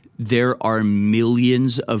 There are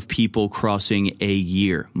millions of people crossing a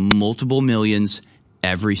year, multiple millions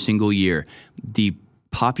every single year. The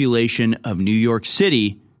population of New York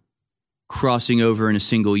City crossing over in a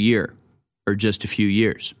single year or just a few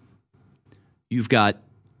years. You've got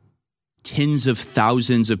tens of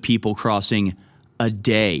thousands of people crossing a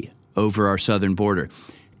day over our southern border.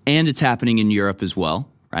 And it's happening in Europe as well,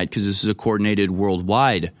 right? Because this is a coordinated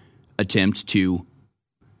worldwide attempt to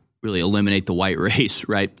really eliminate the white race,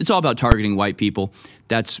 right? It's all about targeting white people.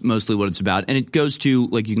 That's mostly what it's about. And it goes to,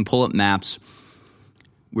 like, you can pull up maps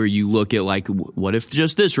where you look at, like, what if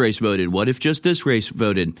just this race voted? What if just this race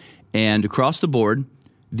voted? And across the board,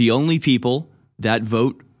 the only people that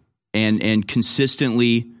vote and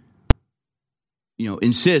consistently,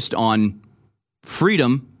 insist on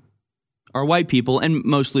freedom are white people, and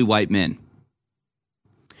mostly white men.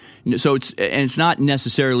 So it's not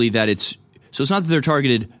necessarily that it's not that they're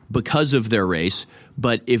targeted because of their race,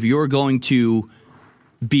 but if you're going to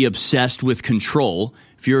be obsessed with control,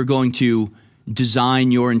 if you're going to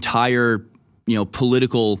design your entire,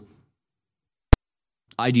 political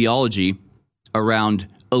ideology around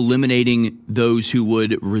eliminating those who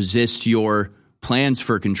would resist your plans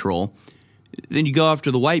for control, then you go after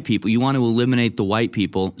the white people. You want to eliminate the white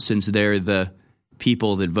people since they're the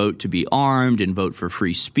people that vote to be armed and vote for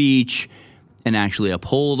free speech and actually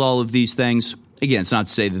uphold all of these things. Again, it's not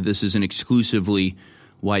to say that this is an exclusively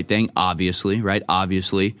white thing, obviously, right?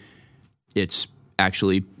 Obviously, it's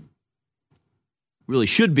actually really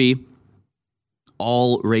should be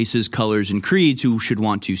all races, colors, and creeds who should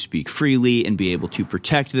want to speak freely and be able to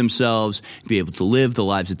protect themselves, be able to live the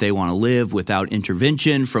lives that they want to live without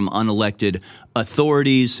intervention from unelected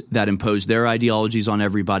authorities that impose their ideologies on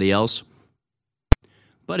everybody else.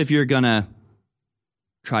 But if you're going to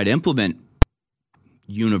try to implement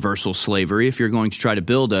universal slavery. If you're going to try to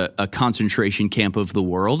build a concentration camp of the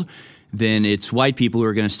world, then it's white people who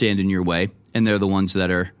are going to stand in your way, and they're the ones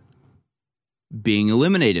that are being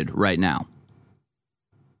eliminated right now.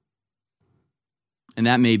 And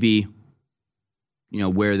that may be,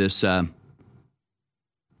 where this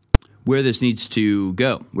needs to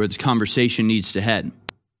go, where this conversation needs to head.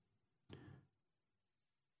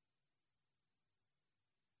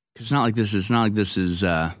 It's not like this is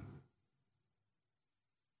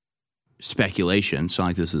speculation. It's not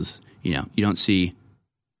like this is, you don't see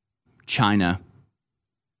China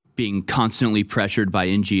being constantly pressured by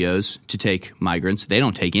NGOs to take migrants. They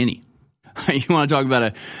don't take any. You want to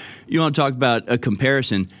talk about a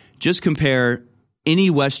comparison? Just compare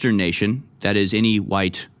any Western nation, that is any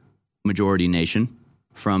white majority nation,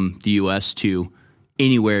 from the U.S. to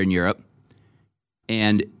anywhere in Europe,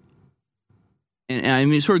 and I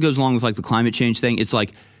mean, it sort of goes along with like the climate change thing. It's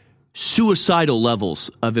like suicidal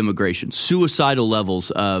levels of immigration, suicidal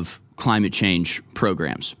levels of climate change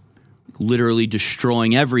programs, literally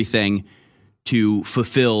destroying everything to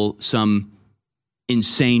fulfill some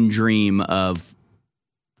insane dream of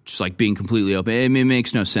just like being completely open. It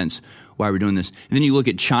makes no sense why we're doing this. And then you look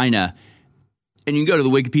at China, and you can go to the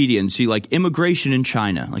Wikipedia and see like immigration in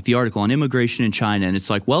China, like the article on immigration in China. And it's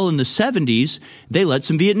like, well, in the 70s, they let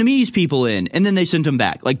some Vietnamese people in and then they sent them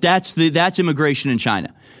back. Like that's immigration in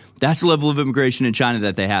China. That's the level of immigration in China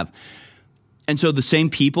that they have. And so the same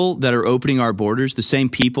people that are opening our borders, the same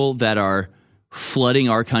people that are flooding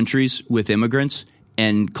our countries with immigrants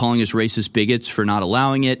and calling us racist bigots for not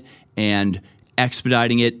allowing it and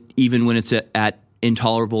expediting it, even when it's at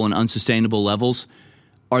intolerable and unsustainable levels,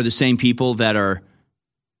 are the same people that are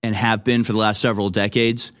and have been for the last several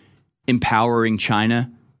decades empowering China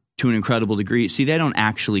to an incredible degree. See, they don't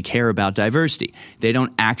actually care about diversity. They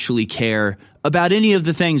don't actually care about any of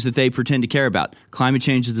the things that they pretend to care about. Climate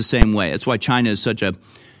change is the same way. That's why China is such a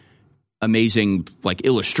amazing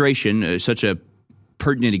illustration, such a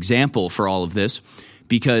pertinent example for all of this,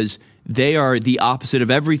 because they are the opposite of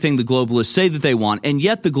everything the globalists say that they want, and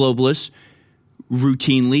yet the globalists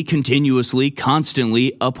routinely, continuously,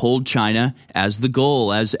 constantly uphold China as the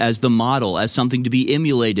goal, as the model, as something to be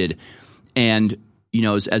emulated, and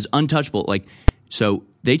as untouchable. So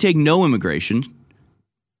they take no immigration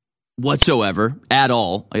whatsoever at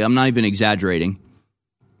all. I'm not even exaggerating.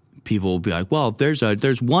 People will be like, well,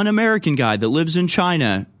 there's one American guy that lives in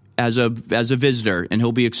China as a visitor, and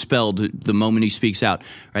he'll be expelled the moment he speaks out.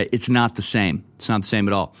 Right? It's not the same. It's not the same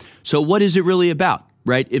at all. So what is it really about?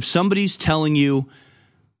 Right? If somebody's telling you,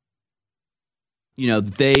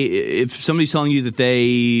 if somebody's telling you that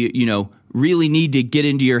they, really need to get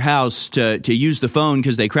into your house to use the phone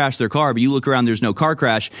because they crashed their car, but you look around, there's no car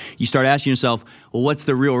crash, you start asking yourself, well, what's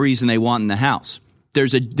the real reason they want in the house?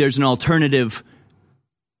 There's an alternative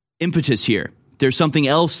impetus here. There's something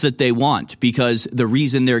else that they want because the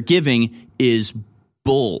reason they're giving is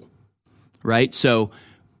bull, right? So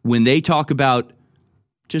when they talk about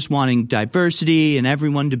just wanting diversity and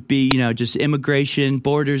everyone to be, just immigration,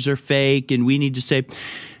 borders are fake, and we need to say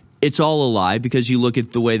it's all a lie, because you look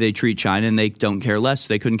at the way they treat China and they don't care less.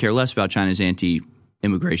 They couldn't care less about China's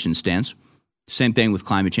anti-immigration stance. Same thing with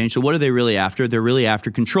climate change. So what are they really after? They're really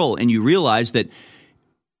after control. And you realize that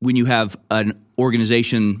when you have an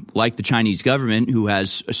organization like the Chinese government who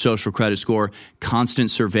has a social credit score,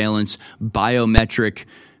 constant surveillance, biometric,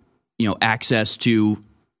 access to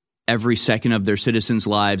every second of their citizens'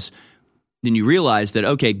 lives, then you realize that,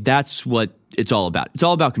 okay, that's what it's all about. It's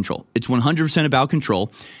all about control. It's 100% about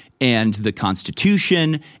control. And the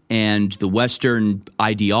Constitution and the Western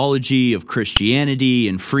ideology of Christianity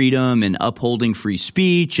and freedom and upholding free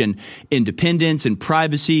speech and independence and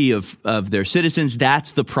privacy of their citizens,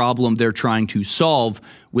 that's the problem they're trying to solve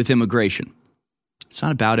with immigration. It's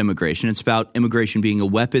not about immigration. It's about immigration being a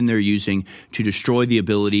weapon they're using to destroy the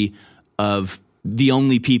ability of the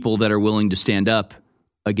only people that are willing to stand up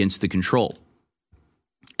against the control.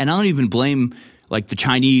 And I don't even blame the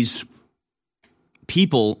Chinese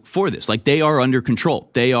people for this. They are under control.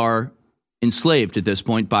 They are enslaved at this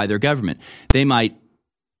point by their government. They might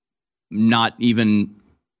not even,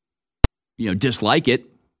 dislike it.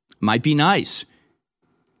 Might be nice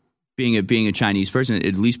being a Chinese person.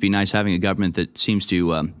 It'd at least be nice having a government that seems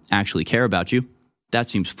to actually care about you. That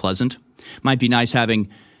seems pleasant. Might be nice having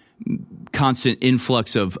constant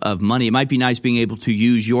influx of money. It might be nice being able to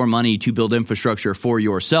use your money to build infrastructure for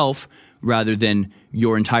yourself rather than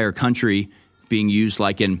your entire country being used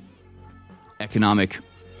like an economic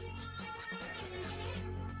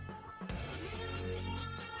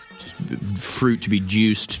fruit to be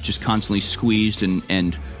juiced, just constantly squeezed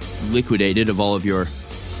and liquidated of all of your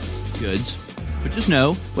goods. But just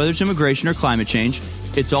know, whether it's immigration or climate change,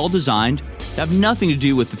 it's all designed to have nothing to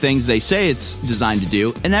do with the things they say it's designed to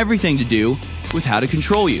do, and everything to do with how to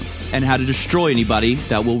control you and how to destroy anybody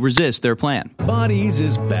that will resist their plan. Bodies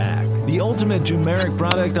is back. The ultimate turmeric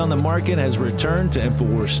product on the market has returned to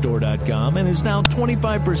InfoWarsStore.com and is now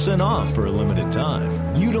 25% off for a limited time.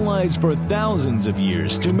 Utilized for thousands of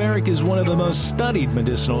years, turmeric is one of the most studied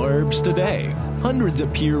medicinal herbs today. Hundreds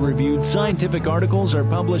of peer-reviewed scientific articles are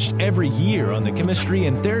published every year on the chemistry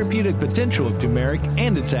and therapeutic potential of turmeric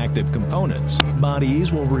and its active components.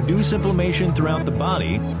 Bodies will reduce inflammation throughout the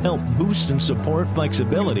body, help boost and support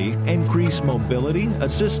flexibility, increase mobility,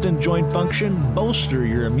 assist in joint function, bolster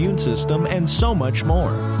your immune system, and so much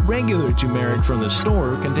more. Regular turmeric from the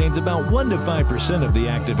store contains about 1 to 5% of the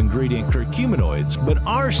active ingredient curcuminoids, but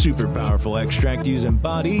our super powerful extract used in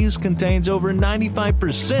Bodies contains over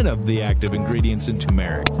 95% of the active ingredients in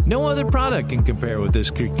turmeric. No other product can compare with this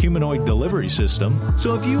curcuminoid delivery system.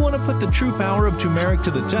 So if you want to put the true power of turmeric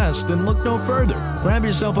to the test, then look no further. Grab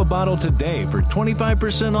yourself a bottle today for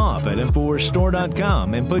 25% off at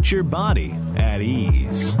InfoWarsStore.com and put your body at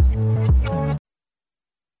ease.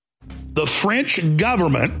 The French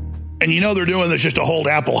government, and you know they're doing this just to hold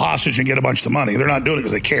Apple hostage and get a bunch of the money. They're not doing it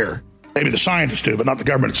because they care. Maybe the scientists do, but not the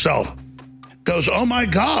government itself. Goes, oh my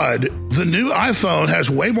God, the new iPhone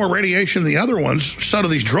has way more radiation than the other ones, so do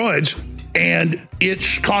these droids, and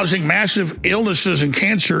it's causing massive illnesses and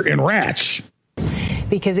cancer in rats.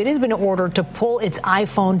 Because it has been ordered to pull its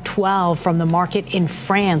iPhone 12 from the market in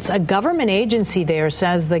France. A government agency there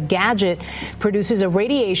says the gadget produces a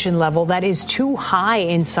radiation level that is too high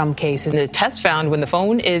in some cases. The test found when the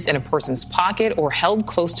phone is in a person's pocket or held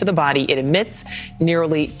close to the body, it emits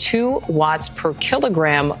nearly 2 watts per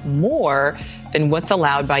kilogram more than what's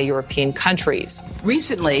allowed by European countries.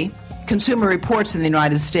 Recently, Consumer Reports in the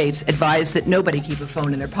United States advised that nobody keep a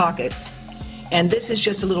phone in their pocket. And this is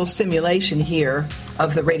just a little simulation here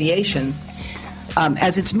of the radiation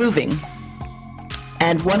as it's moving.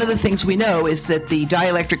 And one of the things we know is that the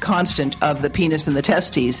dielectric constant of the penis and the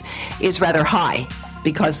testes is rather high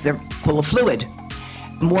because they're full of fluid.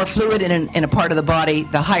 More fluid in a part of the body,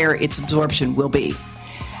 the higher its absorption will be.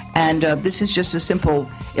 And this is just a simple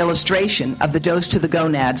illustration of the dose to the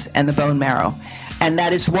gonads and the bone marrow. And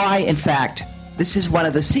that is why, in fact, this is one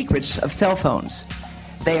of the secrets of cell phones.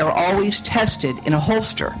 They are always tested in a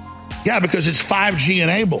holster. Yeah, because it's 5G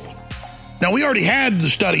enabled. Now, we already had the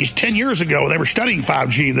studies 10 years ago. They were studying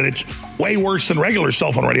 5G, that it's way worse than regular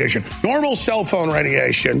cell phone radiation. Normal cell phone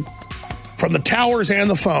radiation from the towers and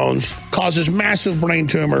the phones causes massive brain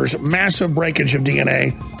tumors, massive breakage of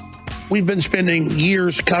DNA. We've been spending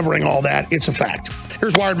years covering all that. It's a fact.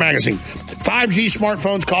 Here's Wired Magazine. 5G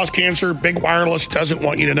smartphones cause cancer. Big Wireless doesn't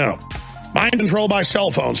want you to know. Mind control by cell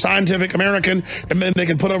phone, Scientific American, and then they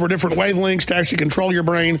can put over different wavelengths to actually control your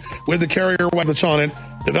brain with the carrier wave that's on it,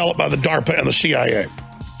 developed by the DARPA and the CIA.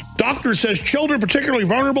 Doctor says children particularly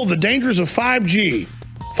vulnerable to the dangers of 5G.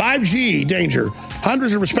 5G danger.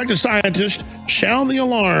 Hundreds of respected scientists sound the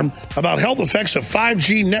alarm about health effects of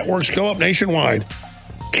 5G networks go up nationwide.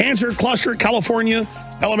 Cancer cluster, California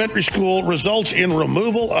elementary school results in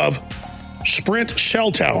removal of Sprint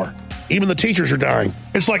cell tower. Even the teachers are dying.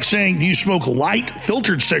 It's like saying, do you smoke light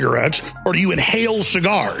filtered cigarettes or do you inhale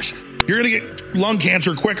cigars? You're going to get lung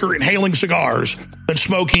cancer quicker inhaling cigars than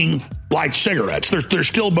smoking light cigarettes. They're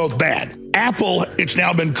still both bad. Apple, it's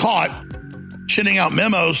now been caught sending out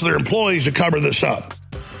memos to their employees to cover this up.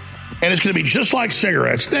 And it's going to be just like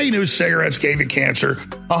cigarettes. They knew cigarettes gave you cancer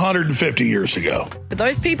 150 years ago. But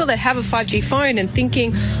those people that have a 5G phone and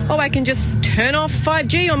thinking, oh, I can just turn off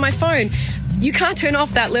 5G on my phone. You can't turn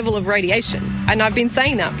off that level of radiation. And I've been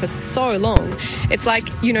saying that for so long. It's like,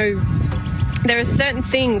 you know, there are certain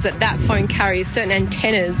things that phone carries, certain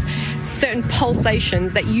antennas, certain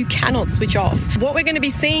pulsations that you cannot switch off. What we're going to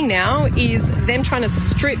be seeing now is them trying to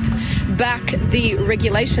strip back the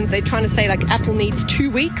regulations. They're trying to say, like, Apple needs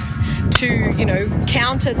 2 weeks to, you know,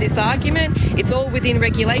 counter this argument. It's all within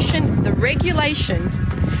regulation. The regulation,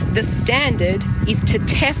 the standard, is to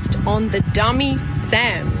test on the dummy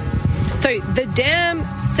Sam. So the damn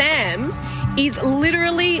Sam is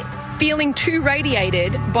literally feeling too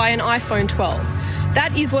radiated by an iPhone 12.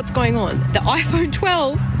 That is what's going on. The iPhone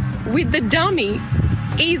 12 with the dummy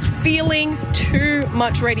is feeling too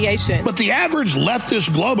much radiation. But the average leftist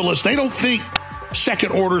globalist, they don't think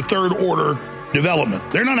second order, third order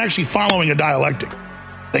development. They're not actually following a dialectic.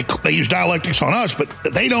 They use dialectics on us, but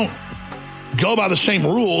they don't go by the same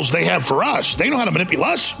rules they have for us. They know how to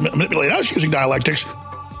manipulate us using dialectics.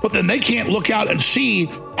 But then they can't look out and see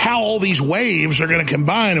how all these waves are going to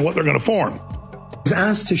combine and what they're going to form. was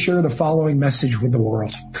asked to share the following message with the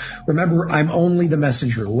world. Remember, I'm only the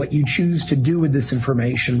messenger. What you choose to do with this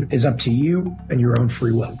information is up to you and your own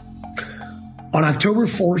free will. On October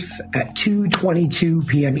 4th at 2:22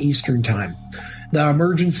 p.m. Eastern Time, the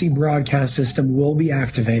emergency broadcast system will be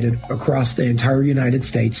activated across the entire United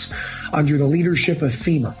States under the leadership of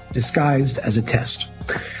FEMA, disguised as a test.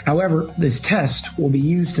 However, this test will be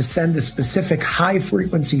used to send a specific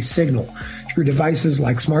high-frequency signal through devices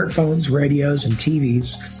like smartphones, radios, and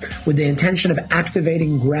TVs with the intention of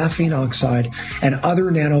activating graphene oxide and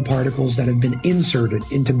other nanoparticles that have been inserted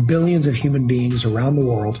into billions of human beings around the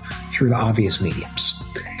world through the obvious mediums.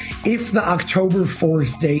 If the October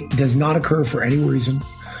 4th date does not occur for any reason,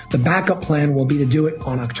 the backup plan will be to do it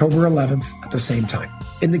on October 11th at the same time.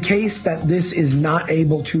 In the case that this is not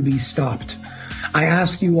able to be stopped, I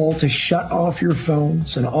ask you all to shut off your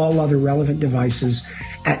phones and all other relevant devices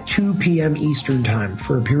at 2 p.m. Eastern Time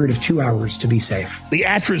for a period of 2 hours to be safe. The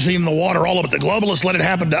atrazine, the water, all of it. The globalists let it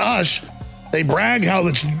happen to us. They brag how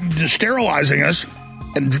it's sterilizing us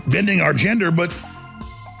and bending our gender, but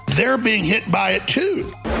they're being hit by it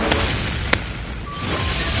too.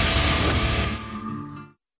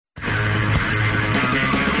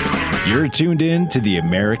 You're tuned in to the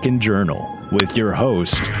American Journal with your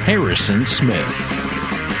host, Harrison Smith.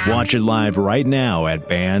 Watch it live right now at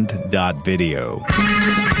band.video. All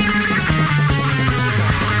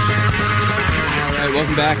right,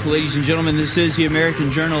 welcome back, ladies and gentlemen. This is the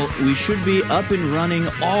American Journal. We should be up and running,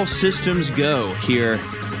 all systems go here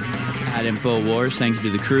at InfoWars. Thank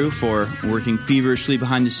you to the crew for working feverishly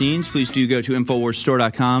behind the scenes. Please do go to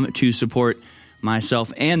InfoWarsStore.com to support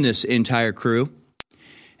myself and this entire crew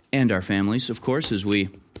and our families, of course, as we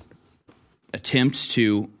attempt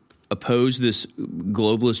to oppose this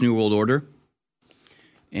globalist New World Order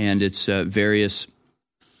and its various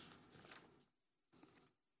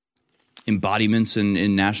embodiments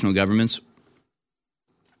in national governments.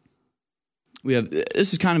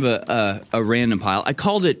 This is kind of a random pile. I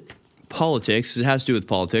called it politics. It has to do with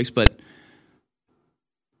politics, but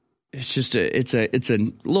it's just it's a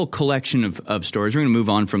little collection of stories. We're going to move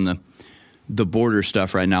on from the border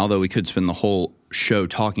stuff right now, though we could spend the whole show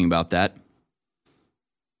talking about that.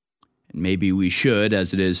 Maybe we should,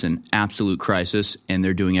 as it is an absolute crisis, and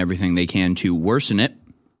they're doing everything they can to worsen it.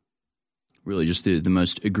 Really just the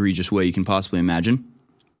most egregious way you can possibly imagine.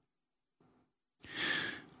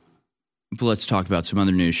 But let's talk about some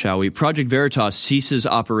other news, shall we? Project Veritas ceases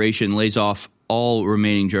operation, lays off all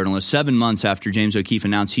remaining journalists 7 months after James O'Keefe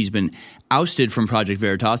announced he's been ousted from Project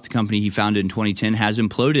Veritas. The company he founded in 2010 has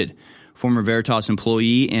imploded. Former Veritas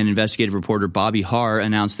employee and investigative reporter Bobby Harr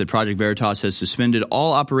announced that Project Veritas has suspended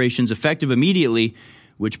all operations effective immediately,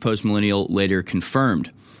 which Post Millennial later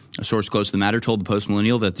confirmed. A source close to the matter told the Post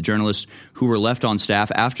Millennial that the journalists who were left on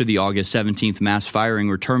staff after the August 17th mass firing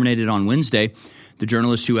were terminated on Wednesday. The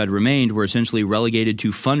journalists who had remained were essentially relegated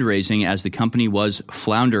to fundraising as the company was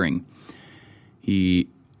floundering. He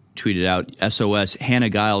tweeted out, SOS,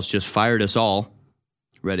 Hannah Giles just fired us all.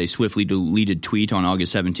 Read a swiftly deleted tweet on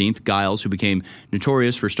August 17th. Giles, who became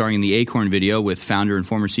notorious for starring in the Acorn video with founder and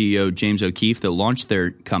former CEO James O'Keefe that launched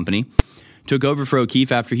their company, took over for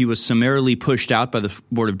O'Keefe after he was summarily pushed out by the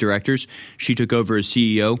board of directors. She took over as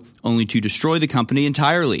CEO, only to destroy the company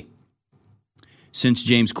entirely. Since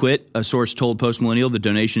James quit, a source told Post Millennial the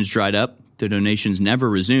donations dried up. The donations never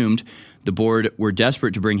resumed. The board were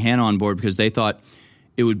desperate to bring Hannah on board because they thought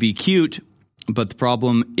it would be cute, but the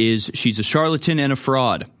problem is she's a charlatan and a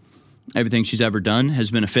fraud. Everything she's ever done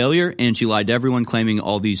has been a failure, and she lied to everyone, claiming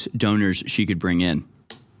all these donors she could bring in.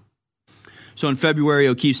 So in February,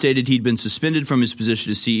 O'Keefe stated he'd been suspended from his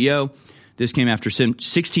position as CEO. This came after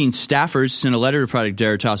 16 staffers sent a letter to Project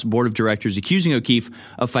Veritas board of directors accusing O'Keefe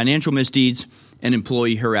of financial misdeeds and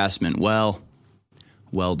employee harassment. Well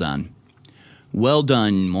done. Well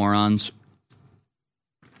done, morons.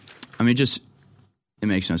 I mean, it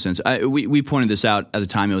makes no sense. We pointed this out at the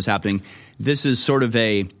time it was happening. This is sort of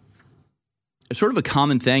a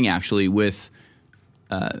common thing, actually, with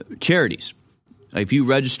charities. If you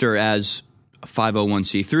register as a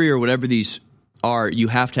 501c3 or whatever these are, you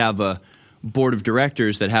have to have a board of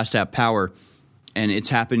directors that has to have power. And it's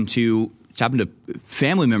happened to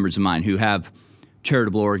family members of mine who have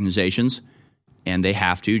charitable organizations, and they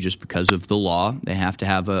have to, just because of the law, they have to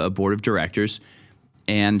have a board of directors.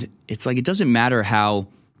 And it's like, it doesn't matter how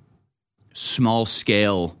small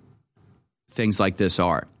scale things like this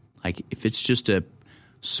are. Like, if it's just a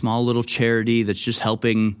small little charity that's just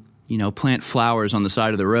helping, plant flowers on the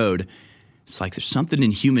side of the road, it's like there's something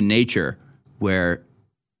in human nature where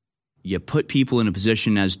you put people in a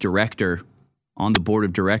position as director on the board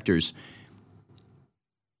of directors,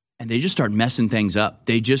 and they just start messing things up.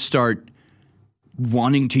 They just start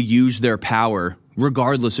wanting to use their power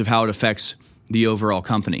regardless of how it affects the overall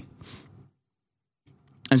company.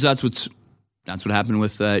 And so that's what happened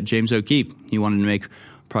with James O'Keefe. He wanted to make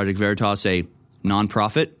Project Veritas a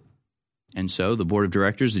nonprofit, and so the board of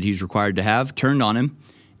directors that he's required to have turned on him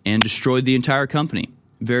and destroyed the entire company.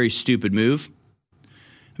 Very stupid move.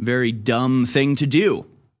 Very dumb thing to do,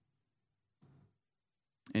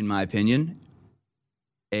 in my opinion.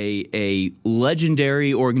 A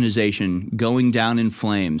legendary organization going down in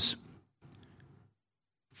flames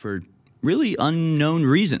for really unknown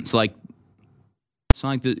reasons. Like, it's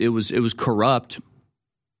not like it was corrupt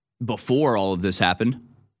before all of this happened.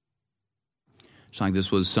 It's not like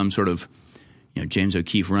this was some sort of, James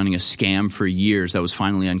O'Keefe running a scam for years that was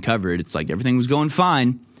finally uncovered. It's like everything was going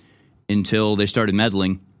fine until they started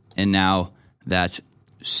meddling, and now that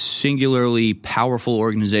singularly powerful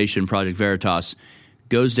organization, Project Veritas,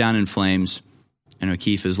 goes down in flames, and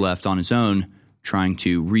O'Keefe is left on his own trying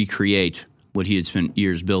to recreate what he had spent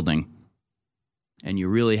years building. And you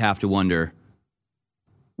really have to wonder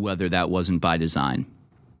whether that wasn't by design.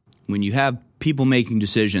 When you have people making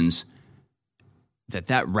decisions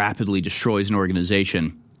that rapidly destroys an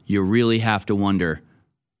organization, you really have to wonder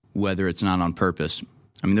whether it's not on purpose.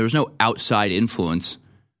 I mean, there was no outside influence,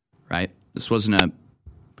 right? This wasn't a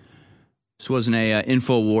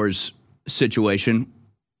InfoWars situation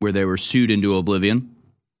where they were sued into oblivion.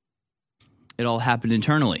 It all happened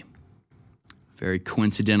internally, very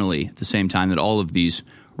coincidentally, at the same time that all of these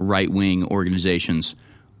right-wing organizations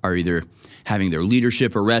are either having their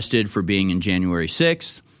leadership arrested for being in January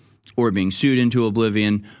 6th, or being sued into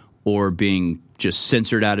oblivion, or being just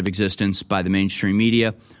censored out of existence by the mainstream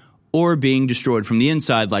media, or being destroyed from the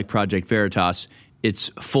inside like Project Veritas. It's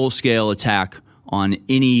full-scale attack on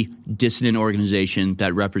any dissident organization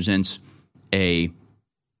that represents a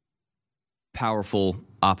powerful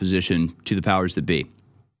opposition to the powers that be.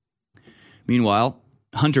 Meanwhile,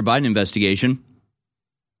 Hunter Biden investigation.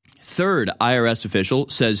 Third IRS official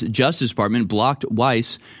says Justice Department blocked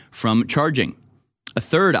Weiss from charging. A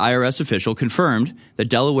third IRS official confirmed that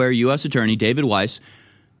Delaware U.S. Attorney David Weiss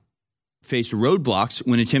faced roadblocks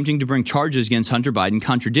when attempting to bring charges against Hunter Biden,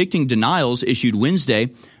 contradicting denials issued Wednesday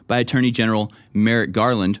by Attorney General Merrick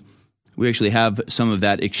Garland. We actually have some of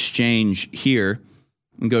that exchange here.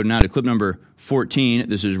 We go now to clip number 14.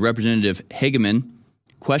 This is Representative Hageman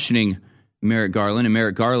questioning Merrick Garland, and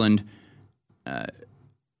Merrick Garland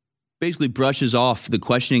basically brushes off the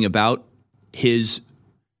questioning about his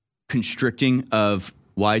constricting of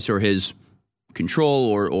Weiss, or his control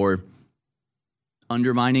or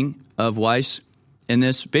undermining of Weiss in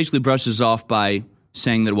this. Basically brushes off by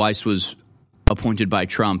saying that Weiss was appointed by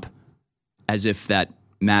Trump, as if that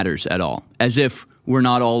matters at all. As if we're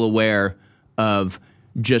not all aware of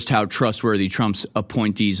just how trustworthy Trump's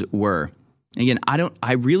appointees were. Again,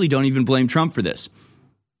 I really don't even blame Trump for this.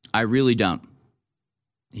 I really don't.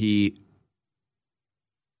 He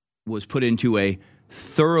was put into a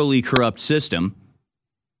thoroughly corrupt system,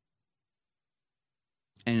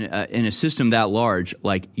 and in a system that large,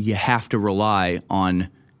 like, you have to rely on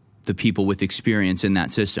the people with experience in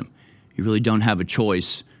that system. You really don't have a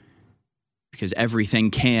choice, because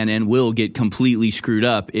everything can and will get completely screwed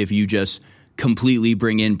up if you just completely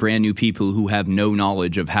bring in brand new people who have no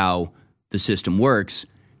knowledge of how the system works.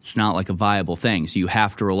 It's not like a viable thing. So you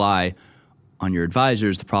have to rely on your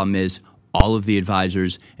advisors. The problem is all of the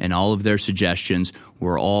advisors and all of their suggestions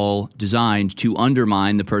were all designed to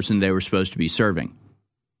undermine the person they were supposed to be serving.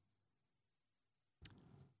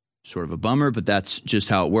 Sort of a bummer, but that's just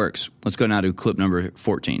how it works. Let's go now to clip number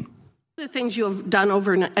 14. The things you have done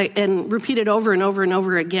over and repeated over and over and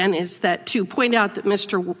over again is that to point out that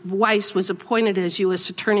Mr. Weiss was appointed as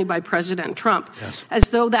U.S. Attorney by President Trump, yes, as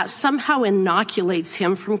though that somehow inoculates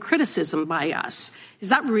him from criticism by us. Is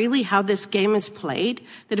that really how this game is played?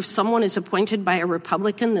 That if someone is appointed by a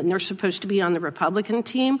Republican, then they're supposed to be on the Republican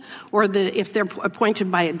team? Or if they're appointed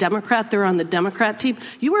by a Democrat, they're on the Democrat team?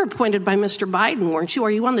 You were appointed by Mr. Biden, weren't you? Are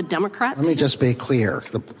you on the Democrat team? Let me just be clear.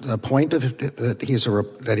 The point of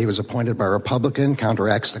that he was appointed by a Republican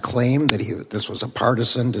counteracts the claim that this was a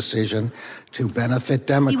partisan decision to benefit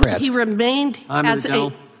Democrats. He remained as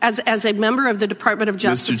a member of the Department of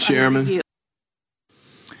Justice. Mr. Chairman.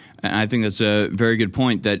 And I think that's a very good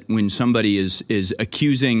point, that when somebody is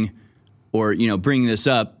accusing or, bringing this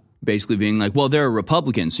up, basically being like, well, they're a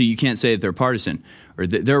Republican, so you can't say that they're partisan, or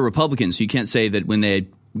they're Republicans, so you can't say that when they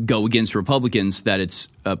go against Republicans that it's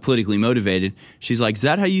politically motivated. She's like, is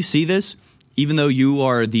that how you see this? Even though you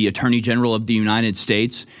are the Attorney General of the United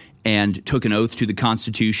States and took an oath to the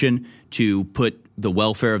Constitution to put the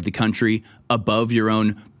welfare of the country above your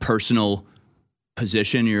own personal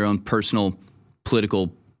position, your own personal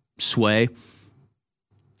political sway.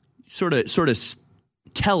 Sort of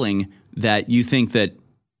telling that you think that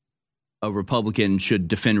a Republican should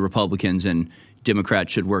defend Republicans and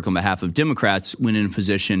Democrats should work on behalf of Democrats when in a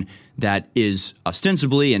position that is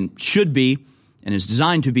ostensibly and should be and is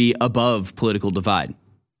designed to be above political divide.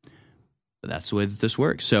 But that's the way that this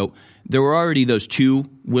works. So there were already those two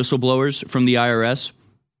whistleblowers from the IRS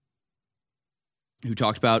who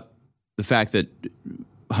talked about the fact that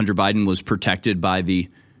Hunter Biden was protected by the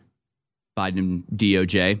Biden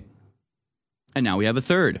DOJ. And now we have a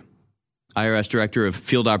third. IRS Director of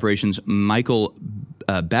Field Operations Michael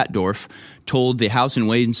Batdorf told the House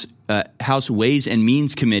Ways and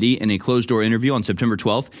Means Committee in a closed-door interview on September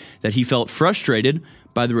 12th that he felt frustrated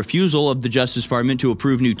by the refusal of the Justice Department to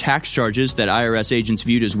approve new tax charges that IRS agents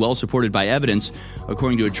viewed as well supported by evidence,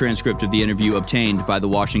 according to a transcript of the interview obtained by the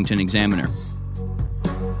Washington Examiner.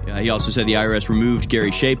 He also said the IRS removed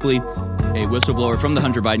Gary Shapley, a whistleblower from the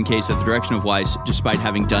Hunter Biden case at the direction of Weiss, despite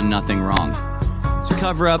having done nothing wrong. It's a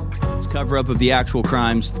cover-up. It's a cover-up of the actual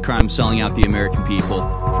crimes, the crimes selling out the American people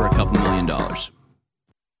for a couple $1 million.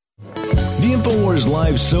 The InfoWars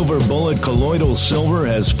Live Silver Bullet Colloidal Silver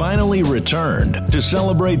has finally returned. To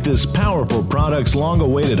celebrate this powerful product's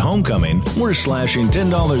long-awaited homecoming, we're slashing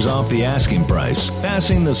 $10 off the asking price,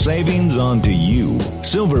 passing the savings on to you.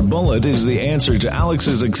 Silver Bullet is the answer to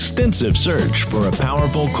Alex's extensive search for a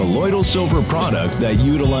powerful colloidal silver product that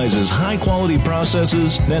utilizes high-quality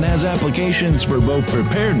processes that has applications for both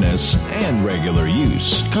preparedness and regular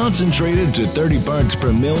use. Concentrated to 30 parts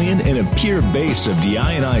per million in a pure base of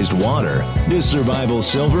deionized water, this survival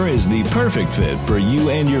silver is the perfect fit for you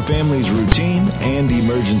and your family's routine and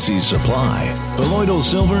emergency supply. Colloidal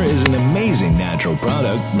silver is an amazing natural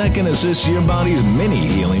product that can assist your body's many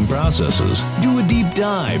healing processes. Do a deep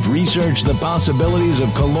dive, research the possibilities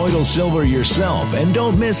of colloidal silver yourself, and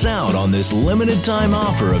don't miss out on this limited time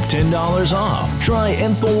offer of $10 off. Try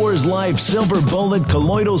InfoWars Live Silver Bullet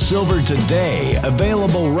Colloidal Silver today.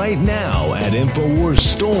 Available right now at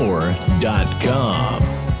InfoWarsStore.com.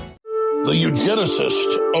 The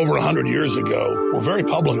eugenicists over 100 years ago were very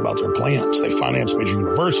public about their plans. They financed major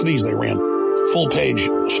universities. They ran full-page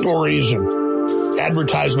stories and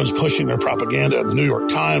advertisements pushing their propaganda in the New York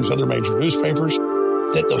Times, other major newspapers,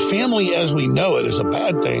 that the family as we know it is a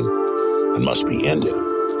bad thing and must be ended.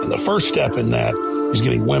 And the first step in that is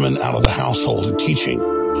getting women out of the household and teaching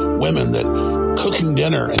women that cooking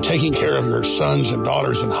dinner and taking care of your sons and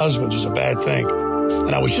daughters and husbands is a bad thing.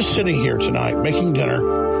 And I was just sitting here tonight making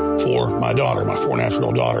dinner for my daughter, my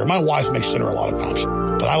 4.5-year-old daughter. My wife makes dinner a lot of times,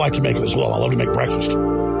 but I like to make it as well. I love to make breakfast.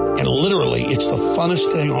 And literally, it's the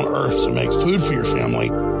funnest thing on earth to make food for your family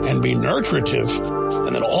and be nurturative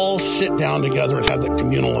and then all sit down together and have that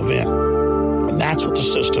communal event. And that's what the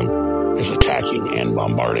system is attacking and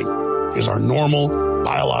bombarding, is our normal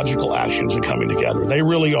biological actions and coming together. They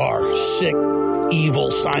really are sick,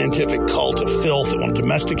 evil, scientific cult of filth that want to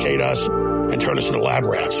domesticate us and turn us into lab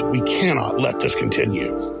rats. We cannot let this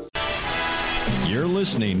continue. You're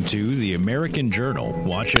listening to The American Journal.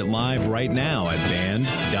 Watch it live right now at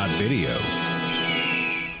band.video.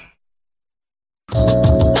 All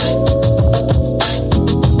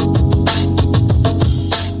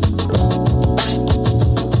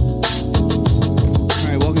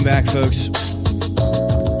right, welcome back, folks.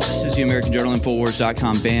 This is The American Journal,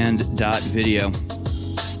 Infowars.com, band.video.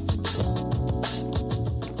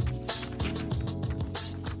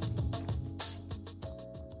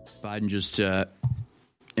 Biden just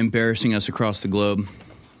embarrassing us across the globe.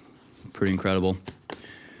 Pretty incredible.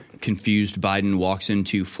 Confused Biden walks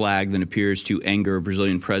into flag, then appears to anger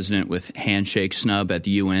Brazilian president with handshake snub at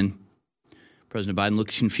the UN. President Biden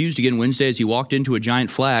looked confused again Wednesday as he walked into a giant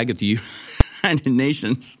flag at the United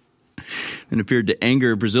Nations, then appeared to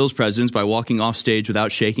anger Brazil's president by walking off stage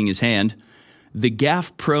without shaking his hand. The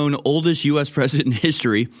gaffe-prone oldest U.S. president in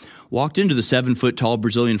history walked into the 7-foot-tall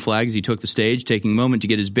Brazilian flag as he took the stage, taking a moment to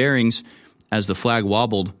get his bearings as the flag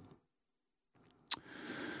wobbled.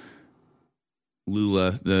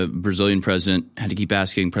 Lula, the Brazilian president, had to keep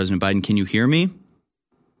asking President Biden, "Can you hear me?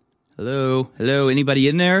 Hello? Hello? Anybody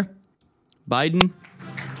in there? Biden?"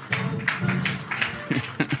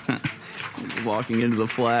 Walking into the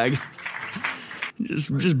flag.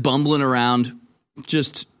 Just bumbling around.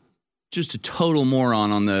 Just a total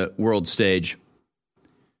moron on the world stage.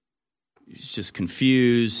 He's just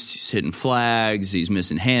confused. He's hitting flags. He's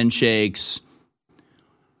missing handshakes.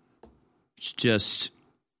 It's just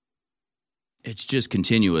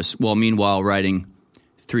continuous. While meanwhile writing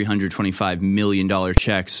 $325 million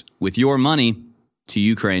checks with your money to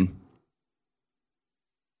Ukraine.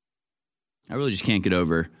 I really just can't get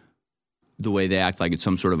over the way they act like it's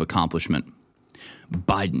some sort of accomplishment.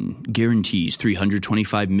 Biden guarantees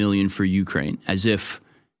 $325 million for Ukraine, as if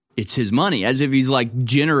it's his money, as if he's like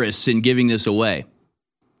generous in giving this away.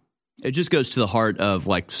 It just goes to the heart of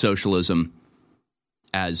like socialism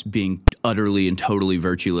as being utterly and totally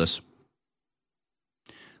virtueless.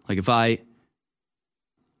 Like if I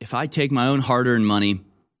take my own hard-earned money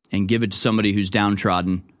and give it to somebody who's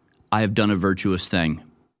downtrodden, I have done a virtuous thing.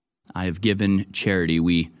 I have given charity.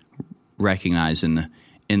 We recognize in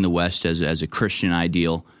the West as a Christian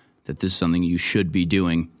ideal that this is something you should be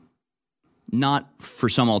doing, not for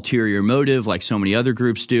some ulterior motive like so many other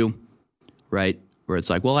groups do, right? Where it's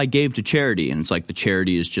like, well, I gave to charity, and it's like the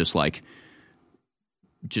charity is just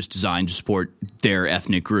designed to support their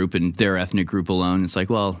ethnic group and their ethnic group alone. It's like,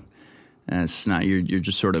 well, that's not, you're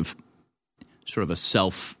just sort of a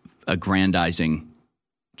self-aggrandizing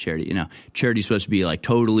charity. You know, charity's supposed to be like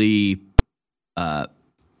totally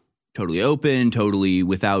open, totally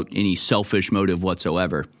without any selfish motive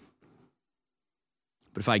whatsoever.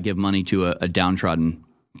 But if I give money to a downtrodden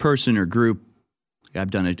person or group, I've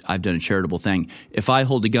done a charitable thing. If I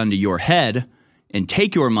hold a gun to your head and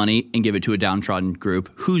take your money and give it to a downtrodden group,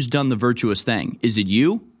 who's done the virtuous thing? Is it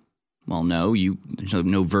you? Well, no, there's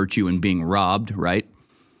no virtue in being robbed, right?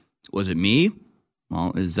 Was it me?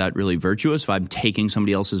 Well, is that really virtuous if I'm taking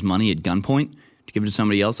somebody else's money at gunpoint to give it to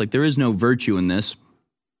somebody else? Like, there is no virtue in this,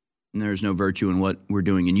 and there is no virtue in what we're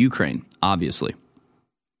doing in Ukraine, obviously.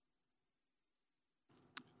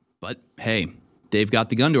 But, hey, they've got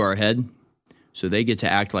the gun to our head, so they get to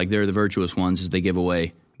act like they're the virtuous ones as they give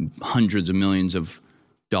away hundreds of millions of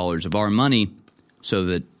dollars of our money so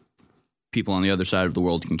that people on the other side of the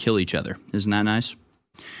world can kill each other. Isn't that nice?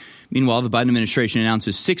 Meanwhile, the Biden administration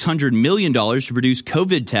announces $600 million to produce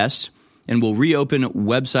COVID tests and will reopen a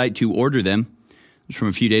website to order them. This from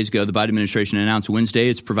a few days ago. The Biden administration announced Wednesday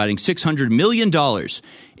it's providing $600 million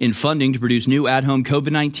in funding to produce new at-home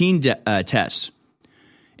COVID-19 tests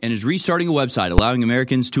and is restarting a website allowing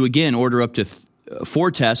Americans to again order up to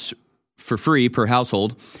 4 tests for free per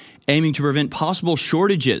household, aiming to prevent possible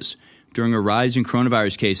shortages during a rise in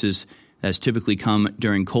coronavirus cases that has typically come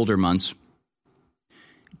during colder months.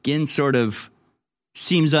 Again, sort of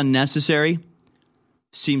seems unnecessary.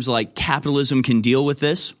 Seems like capitalism can deal with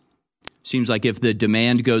this. Seems like if the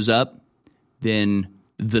demand goes up, then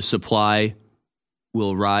the supply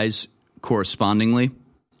will rise correspondingly,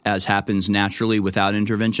 as happens naturally without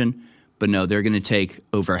intervention. But no, they're going to take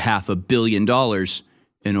over $500 million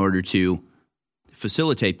in order to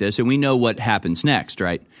facilitate this. And we know what happens next,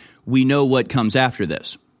 right? We know what comes after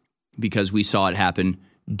this because we saw it happen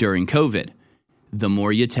during COVID. The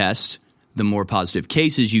more you test, the more positive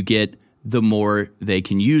cases you get, the more they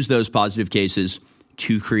can use those positive cases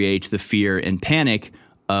to create the fear and panic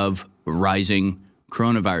of rising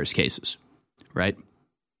coronavirus cases, right?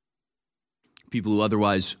 People who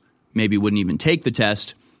otherwise maybe wouldn't even take the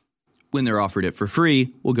test, when they're offered it for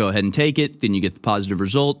free, will go ahead and take it. Then you get the positive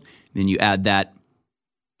result. Then you add that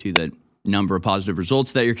to the number of positive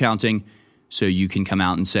results that you're counting. So you can come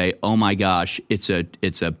out and say, oh my gosh, it's a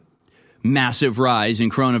massive rise in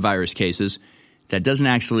coronavirus cases. That doesn't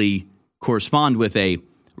actually correspond with a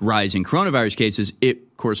rise in coronavirus cases.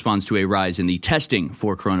 It corresponds to a rise in the testing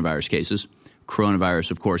for coronavirus cases.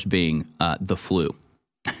 Coronavirus, of course, being the flu.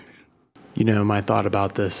 You know, my thought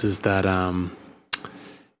about this is that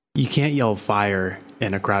you can't yell fire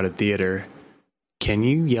in a crowded theater. Can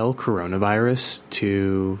you yell coronavirus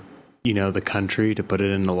to, the country to put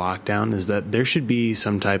it into lockdown? Is that there should be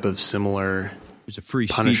some type of similar There's a free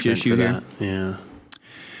speech issue here. That. Yeah.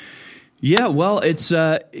 Yeah, well, it's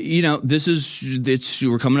we're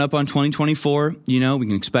coming up on 2024. We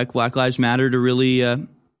can expect Black Lives Matter to really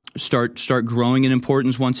start growing in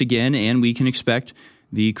importance once again, and we can expect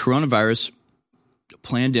the coronavirus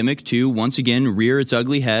pandemic to once again rear its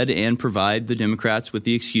ugly head and provide the Democrats with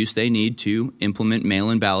the excuse they need to implement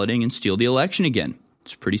mail-in balloting and steal the election again.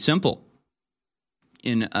 It's pretty simple.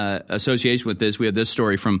 In association with this, we have this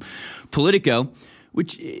story from Politico,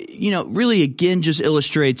 which, really, again, just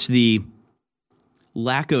illustrates the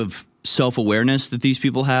lack of self-awareness that these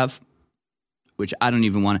people have, which I don't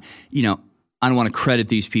even want to, I don't want to credit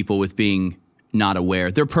these people with being not aware.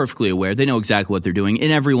 They're perfectly aware. They know exactly what they're doing. In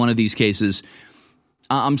every one of these cases,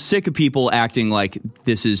 I'm sick of people acting like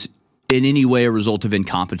this is in any way a result of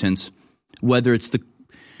incompetence, whether it's the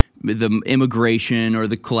immigration or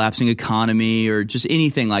the collapsing economy or just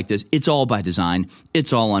anything like this. It's all by design.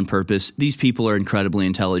 It's all on purpose. These people are incredibly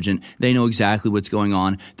intelligent. They know exactly what's going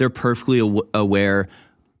on. They're perfectly aware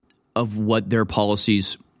of what their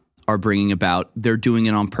policies are bringing about. They're doing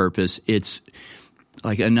it on purpose.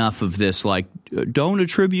 like enough of this, like, don't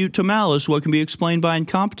attribute to malice what can be explained by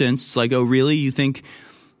incompetence. It's like, oh, really? You think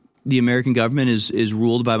the American government is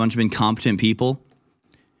ruled by a bunch of incompetent people?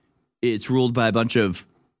 It's ruled by a bunch of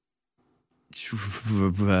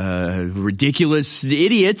ridiculous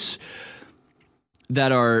idiots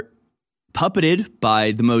that are puppeted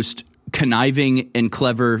by the most conniving and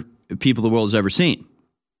clever people the world has ever seen.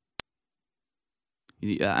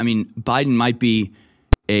 I mean, Biden might be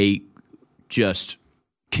a just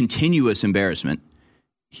continuous embarrassment.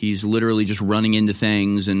 He's literally just running into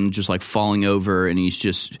things and just like falling over, and he's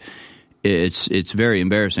just, it's very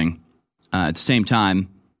embarrassing. At the same time,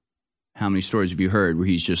 how many stories have you heard where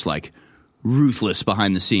he's just like ruthless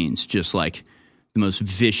behind the scenes, just like the most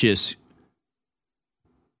vicious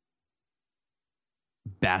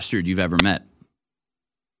bastard you've ever met?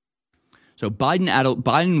 So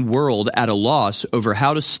Biden world at a loss over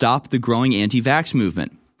how to stop the growing anti-vax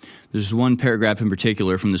movement. There's one paragraph in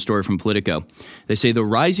particular from the story from Politico. They say the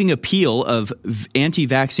rising appeal of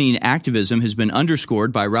anti-vaccine activism has been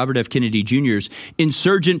underscored by Robert F. Kennedy Jr.'s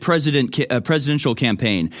insurgent presidential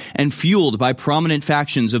campaign and fueled by prominent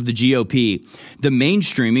factions of the GOP. The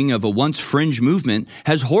mainstreaming of a once fringe movement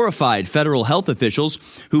has horrified federal health officials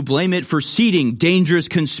who blame it for seeding dangerous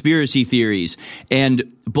conspiracy theories and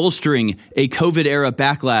bolstering a COVID-era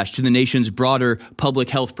backlash to the nation's broader public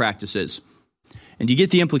health practices. And do you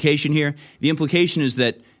get the implication here? The implication is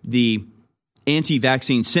that the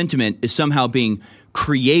anti-vaccine sentiment is somehow being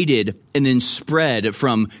created and then spread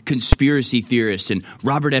from conspiracy theorists and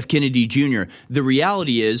Robert F. Kennedy Jr. The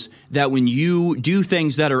reality is that when you do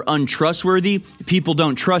things that are untrustworthy, people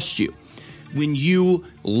don't trust you. When you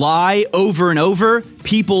lie over and over,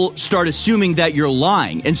 people start assuming that you're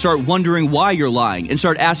lying and start wondering why you're lying and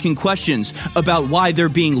start asking questions about why they're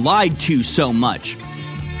being lied to so much.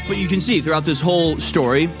 But you can see throughout this whole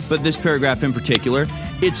story, but this paragraph in particular,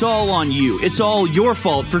 it's all on you. It's all your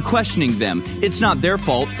fault for questioning them. It's not their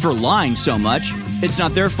fault for lying so much. It's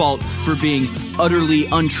not their fault for being utterly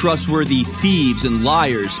untrustworthy thieves and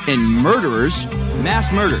liars and murderers.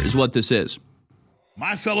 Mass murder is what this is.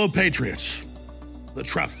 My fellow patriots, the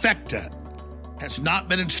trifecta has not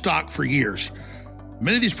been in stock for years.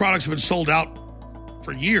 Many of these products have been sold out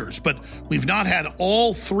for years, but we've not had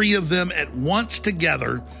all three of them at once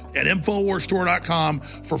together at InfoWarsStore.com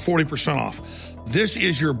for 40% off. This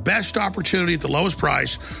is your best opportunity at the lowest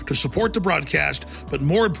price to support the broadcast, but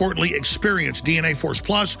more importantly, experience DNA Force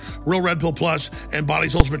Plus, Real Red Pill Plus, and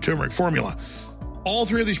Body's Ultimate Turmeric Formula. All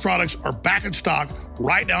three of these products are back in stock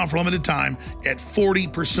right now for a limited time at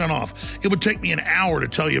 40% off. It would take me an hour to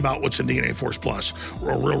tell you about what's in DNA Force Plus,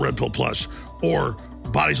 or Real Red Pill Plus, or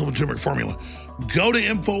Body's Ultimate Turmeric Formula. Go to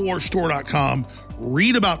InfoWarsStore.com,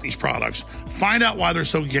 read about these products, find out why they're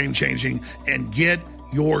so game-changing, and get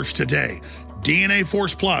yours today. DNA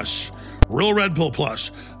Force Plus, Real Red Pill Plus,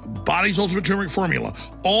 Body's Ultimate Turmeric Formula,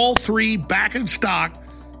 all three back in stock.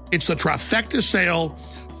 It's the trifecta sale,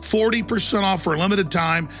 40% off for a limited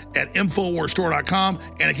time at InfoWarsStore.com,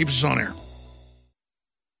 and it keeps us on air.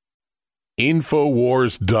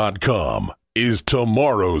 InfoWars.com is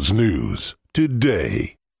tomorrow's news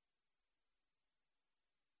today.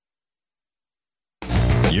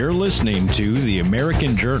 You're listening to The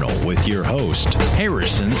American Journal with your host,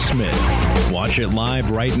 Harrison Smith. Watch it live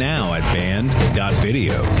right now at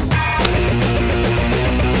band.video. All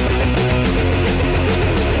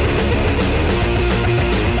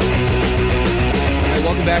right,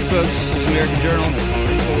 welcome back, folks. This is American Journal,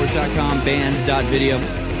 InfoWars.com, band.video.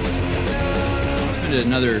 I'll spend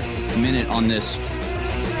another minute on this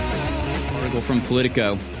article from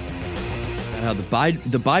Politico. How the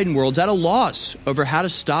Biden world's at a loss over how to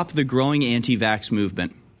stop the growing anti-vax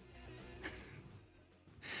movement.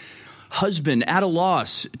 Husband at a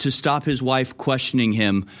loss to stop his wife questioning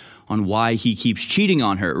him on why he keeps cheating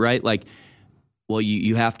on her, right? Like, well,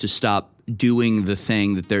 you have to stop doing the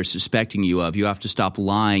thing that they're suspecting you of. You have to stop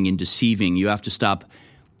lying and deceiving. You have to stop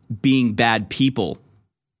being bad people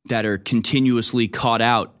that are continuously caught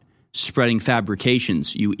out spreading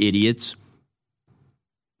fabrications, you idiots.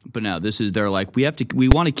 But no, they're like, we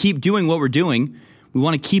want to keep doing what we're doing. We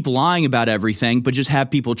want to keep lying about everything, but just have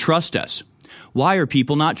people trust us. Why are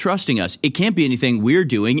people not trusting us? It can't be anything we're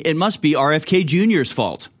doing. It must be RFK Jr.'s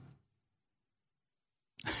fault.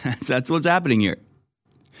 That's what's happening here.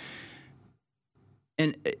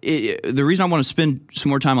 And the reason I want to spend some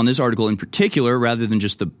more time on this article in particular, rather than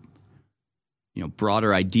just the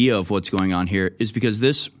broader idea of what's going on here, is because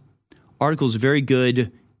this article is a very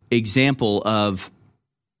good example of,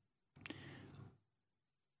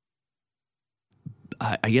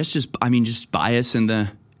 I guess, just bias in the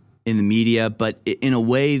media, but in a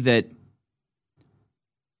way that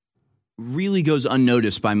really goes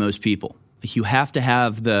unnoticed by most people. Like, you have to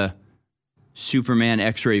have the Superman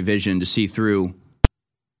X-ray vision to see through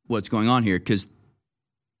what's going on here, because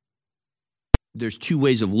there's two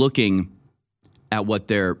ways of looking at what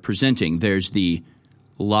they're presenting. There's the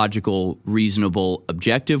logical, reasonable,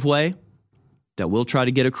 objective way that we'll try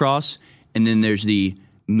to get across, and then there's the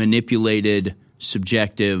manipulated,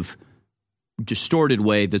 subjective, distorted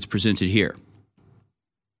way that's presented here.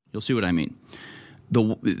 You'll see what I mean.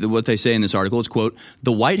 What they say in this article is, quote,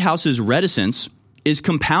 "The White House's reticence is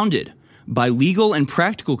compounded by legal and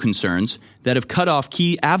practical concerns that have cut off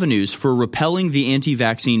key avenues for repelling the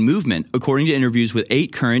anti-vaccine movement, according to interviews with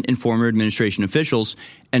 8 current and former administration officials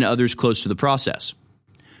and others close to the process."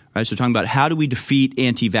 All right, so talking about how do we defeat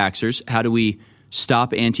anti-vaxxers? How do we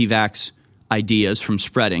stop anti-vax ideas from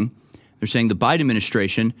spreading? They're saying the Biden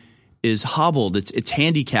administration is hobbled, it's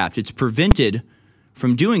handicapped, it's prevented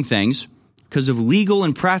from doing things because of legal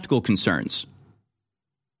and practical concerns.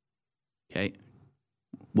 Okay.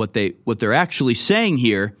 What they're actually saying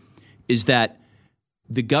here is that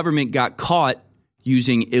the government got caught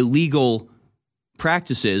using illegal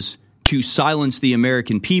practices to silence the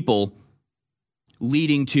American people,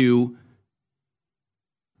 leading to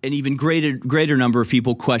an even greater number of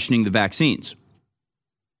people questioning the vaccines.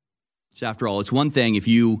 So after all, it's one thing if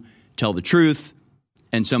you tell the truth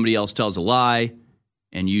and somebody else tells a lie,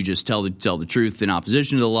 and you just tell the truth in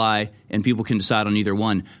opposition to the lie, and people can decide on either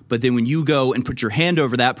one. But then when you go and put your hand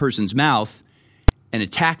over that person's mouth and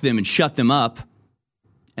attack them and shut them up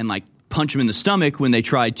and like punch them in the stomach when they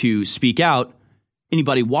try to speak out,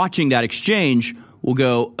 anybody watching that exchange will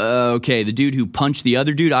go, okay, the dude who punched the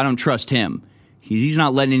other dude, I don't trust him. He's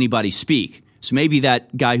not letting anybody speak. So maybe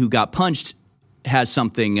that guy who got punched has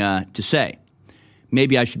something to say.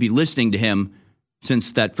 Maybe I should be listening to him,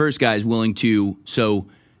 since that first guy is willing to so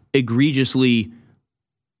egregiously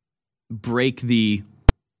break the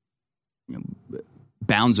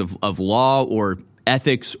bounds of law or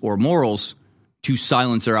ethics or morals to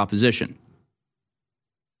silence their opposition.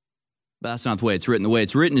 But that's not the way it's written. The way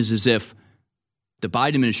it's written is as if the Biden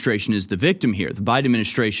administration is the victim here. The Biden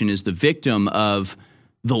administration is the victim of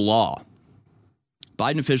the law.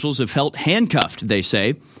 Biden officials have felt handcuffed, they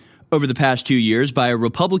say, over the past 2 years by a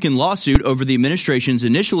Republican lawsuit over the administration's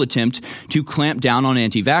initial attempt to clamp down on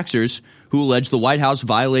anti-vaxxers who allege the White House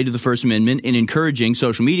violated the First Amendment in encouraging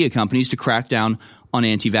social media companies to crack down on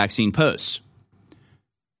anti-vaccine posts.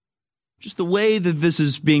 Just the way that this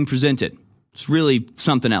is being presented, it's really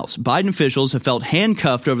something else. Biden officials have felt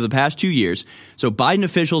handcuffed over the past 2 years. So Biden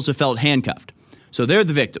officials have felt handcuffed. So they're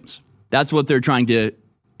the victims. That's what they're trying to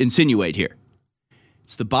insinuate here.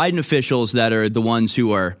 It's the Biden officials that are the ones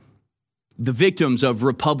who are the victims of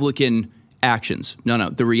Republican actions. No.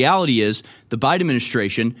 The reality is the Biden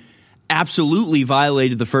administration absolutely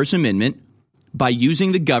violated the First Amendment by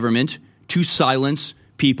using the government to silence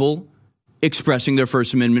people expressing their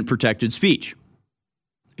First Amendment protected speech,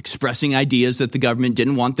 expressing ideas that the government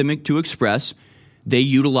didn't want them to express. They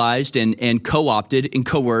utilized and co-opted and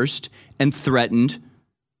coerced and threatened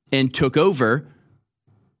and took over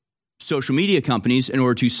social media companies in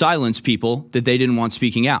order to silence people that they didn't want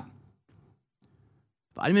speaking out.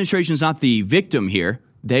 The Biden administration is not the victim here.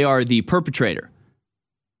 They are the perpetrator.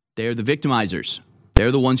 They are the victimizers.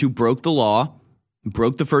 They're the ones who broke the law,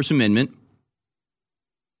 broke the First Amendment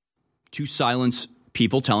to silence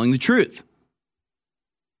people telling the truth.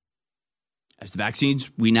 As the vaccines,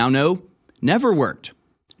 we now know, never worked,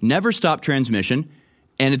 never stopped transmission.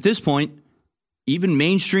 And at this point, even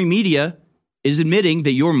mainstream media is admitting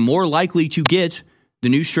that you're more likely to get the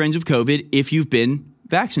new strains of COVID if you've been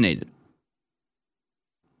vaccinated.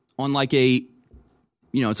 On like it's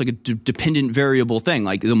like a dependent variable thing.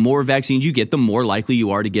 Like the more vaccines you get, the more likely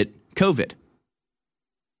you are to get COVID.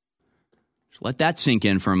 Just let that sink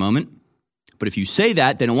in for a moment. But if you say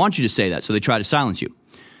that, they don't want you to say that, so they try to silence you.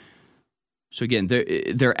 So again,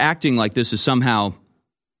 they're acting like this is somehow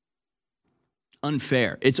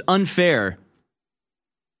unfair. It's unfair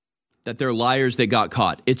that they're liars that got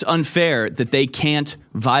caught. It's unfair that they can't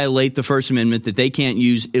violate the First Amendment, that they can't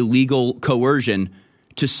use illegal coercion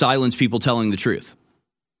to silence people telling the truth.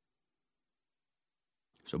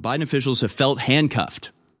 So Biden officials have felt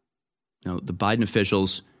handcuffed. No, the Biden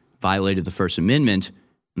officials violated the First Amendment,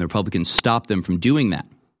 and the Republicans stopped them from doing that.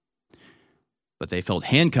 But they felt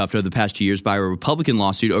handcuffed over the past 2 years by a Republican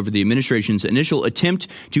lawsuit over the administration's initial attempt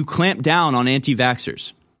to clamp down on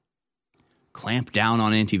anti-vaxxers. Clamp down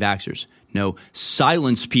on anti-vaxxers. No,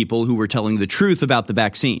 silence people who were telling the truth about the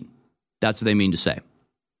vaccine. That's what they mean to say.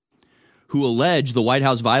 Who allege the White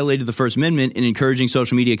House violated the First Amendment in encouraging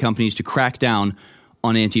social media companies to crack down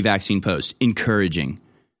on anti-vaccine posts. Encouraging.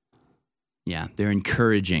 Yeah, they're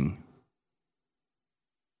encouraging.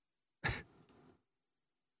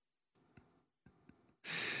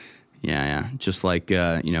 Yeah. Just like,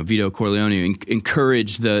 Vito Corleone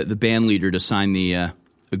encouraged the band leader to sign the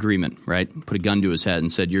agreement, right? Put a gun to his head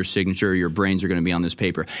and said, your signature, your brains are going to be on this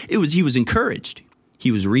paper. He was encouraged.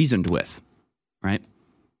 He was reasoned with, right?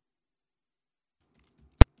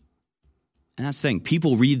 And that's the thing.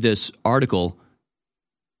 People read this article,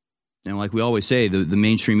 and like we always say, the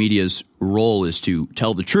mainstream media's role is to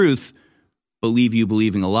tell the truth, but leave you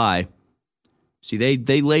believing a lie. See,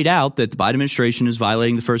 they laid out that the Biden administration is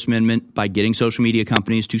violating the First Amendment by getting social media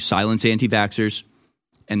companies to silence anti-vaxxers,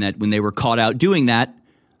 and that when they were caught out doing that,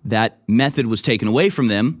 that method was taken away from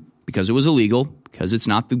them because it was illegal, because it's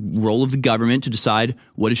not the role of the government to decide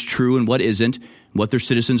what is true and what isn't, what their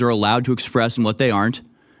citizens are allowed to express and what they aren't,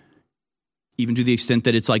 even to the extent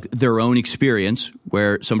that it's like their own experience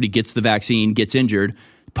where somebody gets the vaccine, gets injured,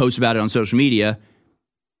 posts about it on social media,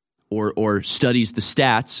 or studies the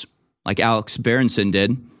stats like Alex Berenson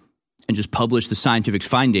did, and just publish the scientific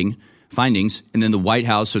findings, and then the White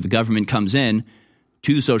House or the government comes in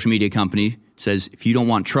to the social media company, says, if you don't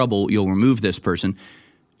want trouble, you'll remove this person.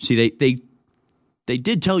 See, they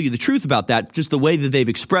did tell you the truth about that. Just the way that they've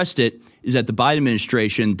expressed it is that the Biden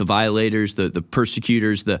administration, the violators, the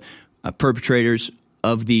persecutors, the perpetrators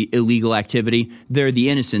of the illegal activity, they're the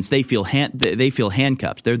innocents. They feel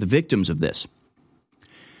handcuffed. They're the victims of this.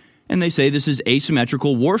 And they say this is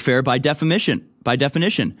asymmetrical warfare by definition,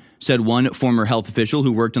 said one former health official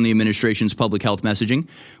who worked on the administration's public health messaging.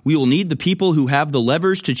 We will need the people who have the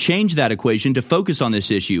levers to change that equation to focus on this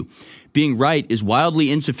issue. Being right is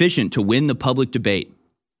wildly insufficient to win the public debate.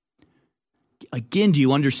 Again, do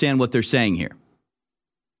you understand what they're saying here?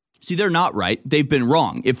 See, they're not right. They've been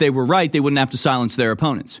wrong. If they were right, they wouldn't have to silence their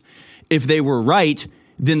opponents. If they were right,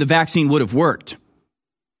 then the vaccine would have worked.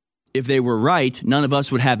 If they were right, none of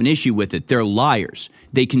us would have an issue with it. They're liars.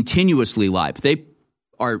 They continuously lie. But they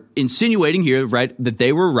are insinuating here, right, that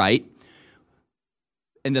they were right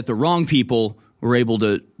and that the wrong people were able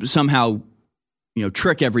to somehow,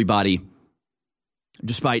 trick everybody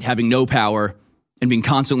despite having no power and being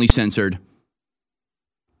constantly censored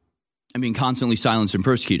and being constantly silenced and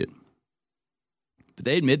persecuted. But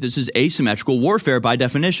they admit this is asymmetrical warfare by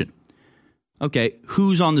definition. Okay,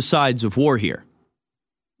 who's on the sides of war here?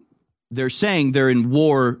 They're saying they're in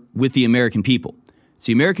war with the American people. It's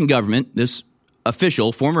the American government, this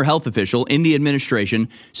official, former health official in the administration,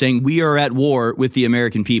 saying we are at war with the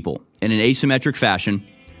American people in an asymmetric fashion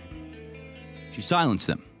to silence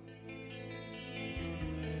them.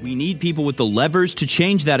 We need people with the levers to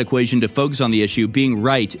change that equation to focus on the issue. Being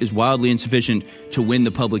right is wildly insufficient to win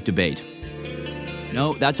the public debate.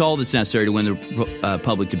 No, that's all that's necessary to win the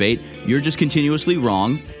public debate. You're just continuously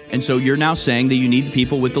wrong. And so you're now saying that you need the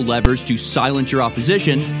people with the levers to silence your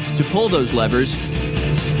opposition, to pull those levers,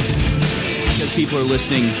 because people are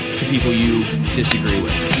listening to people you disagree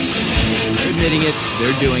with. They're admitting it.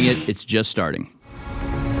 They're doing it. It's just starting.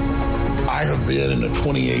 I have been in a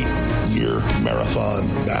 28-year marathon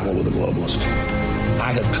battle with a globalist.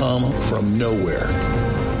 I have come from nowhere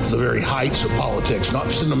to the very heights of politics, not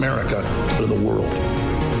just in America, but in the world.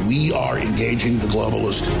 We are engaging the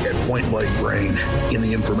globalists at point-blank range in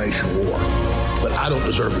the information war. But I don't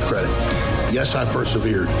deserve the credit. Yes, I've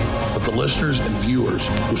persevered, but the listeners and viewers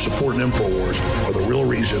who support InfoWars are the real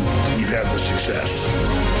reason we've had this success.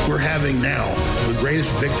 We're having now the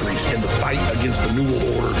greatest victories in the fight against the New World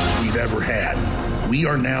Order we've ever had. We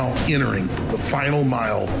are now entering the final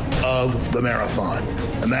mile of the marathon.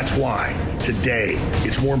 And that's why today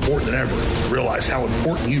it's more important than ever to realize how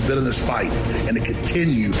important you've been in this fight and to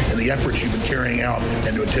continue in the efforts you've been carrying out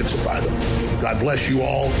and to intensify them. God bless you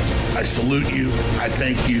all. I salute you. I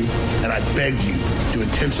thank you. And I beg you to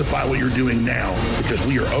intensify what you're doing now, because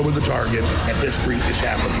we are over the target and history is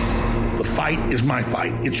happening. The fight is my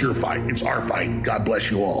fight. It's your fight. It's our fight. God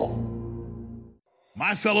bless you all.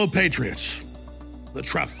 My fellow patriots, the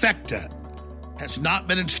trifecta has not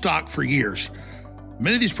been in stock for years.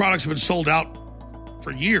 Many of these products have been sold out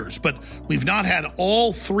for years, but we've not had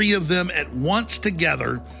all three of them at once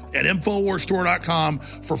together at InfoWarsStore.com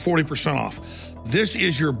for 40% off. This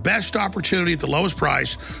is your best opportunity at the lowest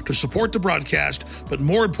price to support the broadcast, but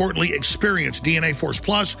more importantly, experience DNA Force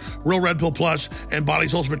Plus, Real Red Pill Plus, and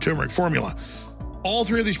Body's Ultimate Turmeric Formula. All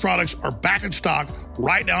three of these products are back in stock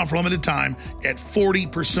right now for a limited time at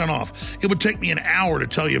 40% off. It would take me an hour to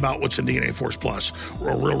tell you about what's in DNA Force Plus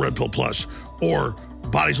or Real Red Pill Plus or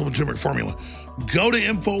Body's Ultimate Turmeric Formula. Go to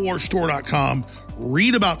InfoWarsStore.com,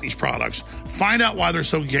 read about these products, find out why they're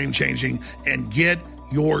so game-changing, and get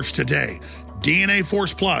yours today. DNA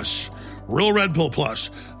Force Plus, Real Red Pill Plus,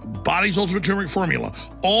 Body's Ultimate Turmeric Formula.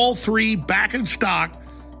 All three back in stock.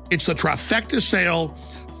 It's the trifecta sale,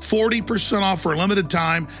 40% off for a limited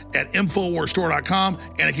time at InfoWarsStore.com,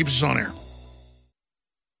 and it keeps us on air.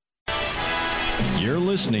 You're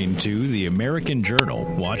listening to The American Journal.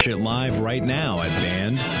 Watch it live right now at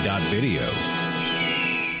band.video.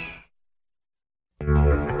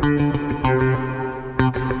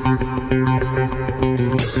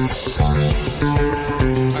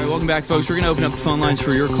 All right, welcome back, folks. We're going to open up the phone lines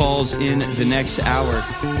for your calls in the next hour.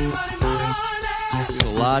 We have a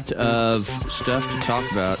lot of stuff to talk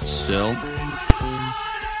about still.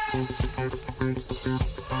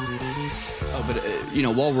 Oh, but,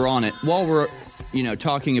 while we're on it, while we're,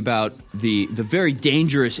 talking about the very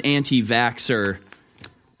dangerous anti-vaxxer,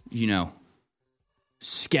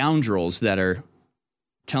 scoundrels that are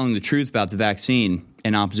telling the truth about the vaccine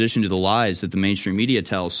in opposition to the lies that the mainstream media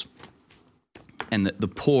tells, and the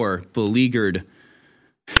poor, beleaguered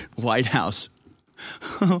White House.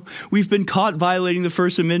 We've been caught violating the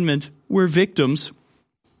First Amendment. We're victims.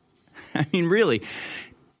 I mean, really.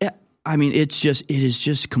 I mean, it is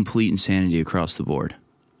just complete insanity across the board.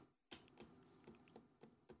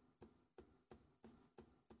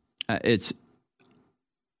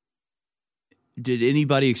 Did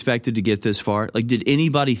anybody expect it to get this far? Like, did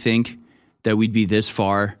anybody think that we'd be this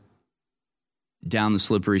far down the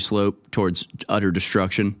slippery slope towards utter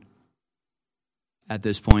destruction at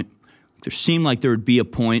this point? There seemed like there would be a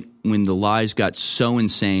point when the lies got so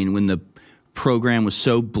insane, when the program was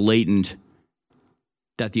so blatant,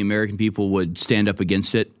 that the American people would stand up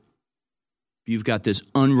against it. You've got this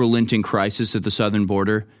unrelenting crisis at the southern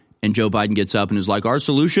border, and Joe Biden gets up and is like, our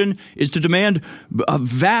solution is to demand a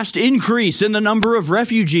vast increase in the number of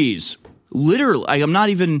refugees. Literally, I'm not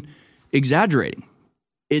even exaggerating.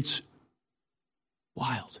 It's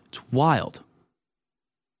wild. It's wild.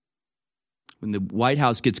 When the White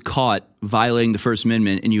House gets caught violating the First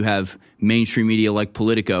Amendment, and you have mainstream media like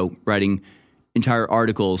Politico writing entire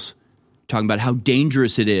articles talking about how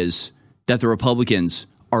dangerous it is that the Republicans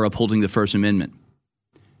are upholding the First Amendment,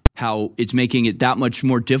 how it's making it that much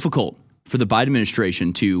more difficult for the Biden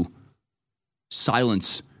administration to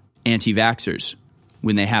silence anti-vaxxers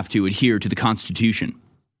when they have to adhere to the Constitution.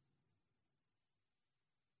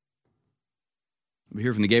 We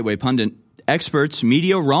hear from the Gateway Pundit. Experts,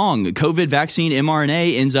 media wrong. COVID vaccine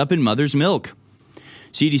mRNA ends up in mother's milk.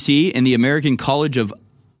 CDC and the American College of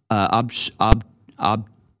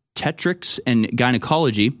Obstetrics and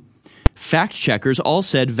Gynecology fact checkers all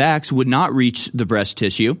said vax would not reach the breast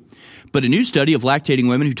tissue. But a new study of lactating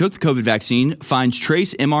women who took the COVID vaccine finds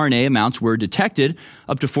trace mRNA amounts were detected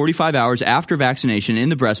up to 45 hours after vaccination in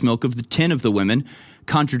the breast milk of the 10 of the women,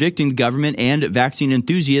 contradicting the government and vaccine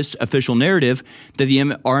enthusiasts' official narrative that the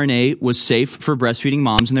mRNA was safe for breastfeeding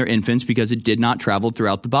moms and their infants because it did not travel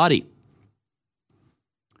throughout the body.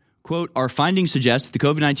 Quote, our findings suggest that the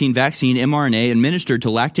COVID-19 vaccine mRNA administered to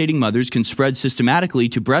lactating mothers can spread systematically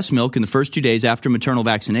to breast milk in the first 2 days after maternal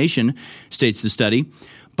vaccination, states the study.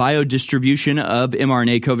 Biodistribution of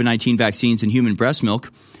mRNA COVID-19 vaccines in human breast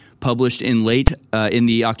milk, published in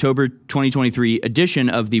the October 2023 edition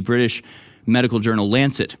of the British medical journal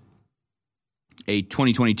Lancet. A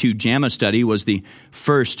 2022 JAMA study was the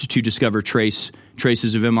first to discover traces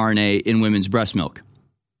of mRNA in women's breast milk.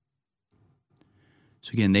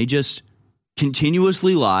 So again, they just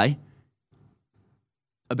continuously lie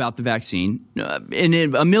about the vaccine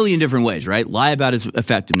in a million different ways, right? Lie about its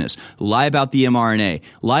effectiveness, lie about the mRNA,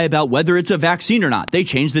 lie about whether it's a vaccine or not. They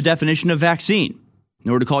changed the definition of vaccine in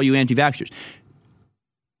order to call you anti-vaxxers.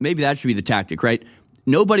 Maybe that should be the tactic, right?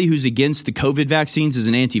 Nobody who's against the COVID vaccines is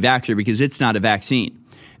an anti-vaxxer because it's not a vaccine.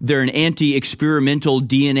 They're an anti-experimental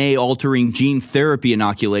DNA-altering gene therapy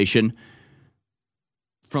inoculation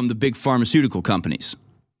from the big pharmaceutical companies.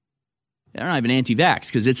 They're not even anti-vax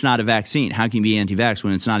because it's not a vaccine. How can you be anti-vax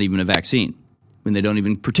when it's not even a vaccine? When they don't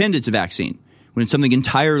even pretend it's a vaccine? When it's something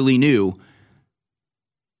entirely new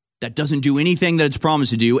that doesn't do anything that it's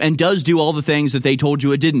promised to do and does do all the things that they told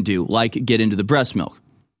you it didn't do, like get into the breast milk.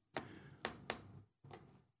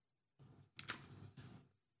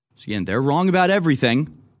 So again, they're wrong about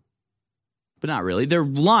everything, but not really. They're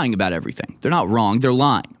lying about everything. They're not wrong. They're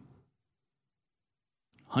lying.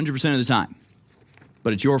 100% of the time.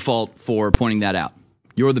 But it's your fault for pointing that out.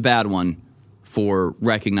 You're the bad one for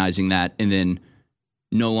recognizing that and then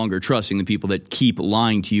no longer trusting the people that keep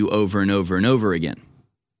lying to you over and over and over again.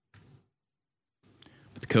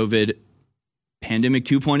 But the COVID pandemic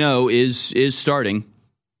 2.0 is starting.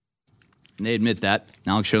 And they admit that.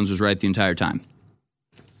 Alex Jones was right the entire time.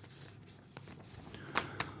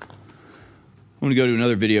 I want to go to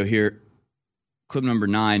another video here. Clip number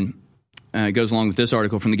 9. It goes along with this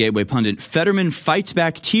article from the Gateway Pundit. Fetterman fights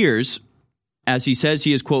back tears as he says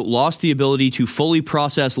he has, quote, lost the ability to fully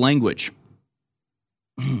process language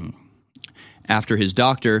after his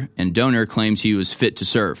doctor and donor claims he was fit to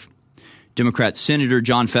serve. Democrat Senator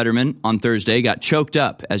John Fetterman on Thursday got choked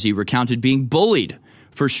up as he recounted being bullied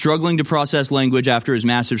for struggling to process language after his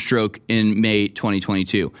massive stroke in May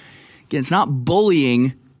 2022. Again, it's not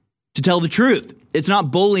bullying to tell the truth. It's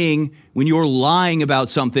not bullying when you're lying about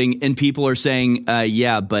something and people are saying,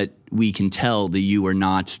 yeah, but we can tell that you are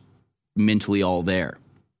not mentally all there.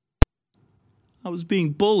 I was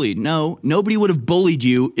being bullied. No, nobody would have bullied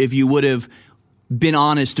you if you would have been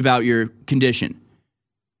honest about your condition.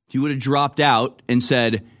 If you would have dropped out and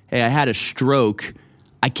said, hey, I had a stroke.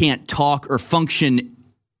 I can't talk or function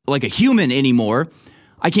like a human anymore.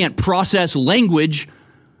 I can't process language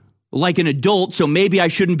like an adult, so maybe I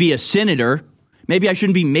shouldn't be a senator. Maybe I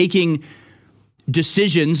shouldn't be making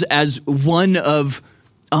decisions as one of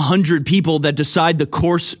 100 people that decide the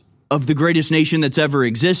course of the greatest nation that's ever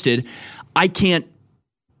existed. I can't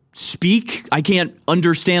speak. I can't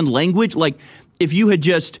understand language. Like, if you had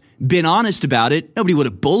just been honest about it, nobody would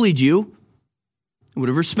have bullied you. Would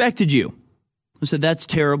have respected you. I said, that's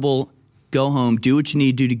terrible. Go home. Do what you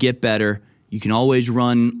need to do to get better. You can always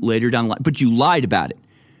run later down the line. But you lied about it.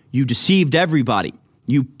 You deceived everybody.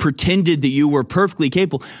 You pretended that you were perfectly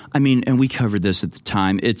capable. I mean, and we covered this at the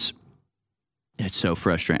time. It's so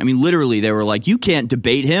frustrating. I mean, literally, they were like, you can't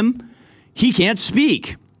debate him. He can't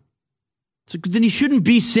speak. So then he shouldn't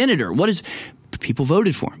be senator. People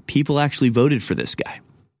voted for him. People actually voted for this guy.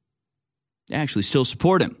 They actually still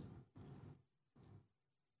support him.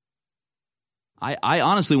 I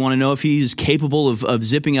honestly want to know if he's capable of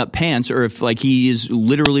zipping up pants or if like he is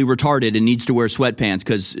literally retarded and needs to wear sweatpants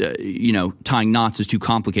because, tying knots is too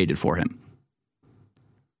complicated for him.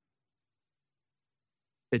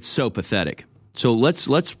 It's so pathetic. So let's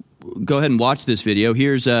go ahead and watch this video.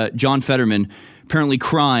 Here's John Fetterman apparently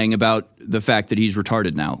crying about the fact that he's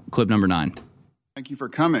retarded now. Clip number 9. Thank you for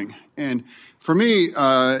coming. And for me,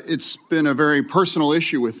 it's been a very personal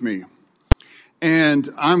issue with me. And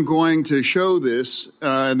I'm going to show this,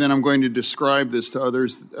 and then I'm going to describe this to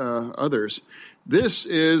others. This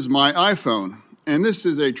is my iPhone, and this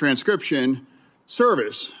is a transcription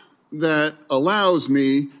service that allows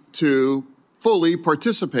me to fully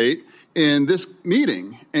participate in this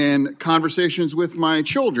meeting and conversations with my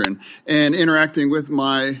children and interacting with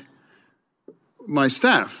my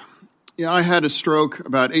staff. I had a stroke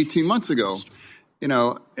about 18 months ago,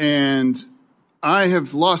 and I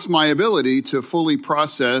have lost my ability to fully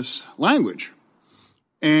process language.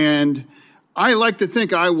 And I like to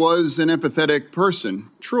think I was an empathetic person,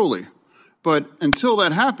 truly. But until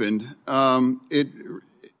that happened,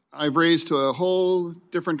 I've raised to a whole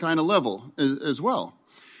different kind of level as well.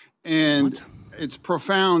 And it's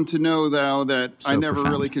profound to know, though, that I never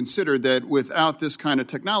really considered that without this kind of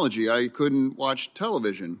technology, I couldn't watch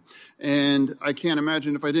television. And I can't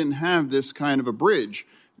imagine if I didn't have this kind of a bridge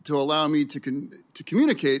to allow me to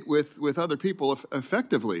communicate with other people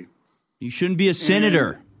effectively. You shouldn't be a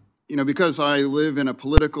senator. And, because I live in a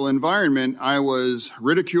political environment, I was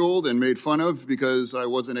ridiculed and made fun of because I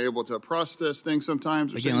wasn't able to process things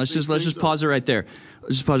sometimes. Again, let's just pause it right there.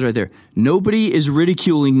 Let's just pause it right there. Nobody is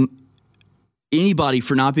ridiculing anybody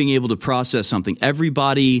for not being able to process something.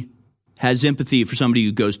 Everybody has empathy for somebody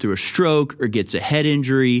who goes through a stroke or gets a head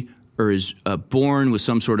injury or is born with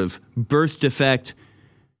some sort of birth defect.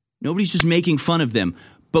 Nobody's just making fun of them.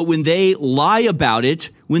 But when they lie about it,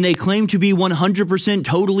 when they claim to be 100%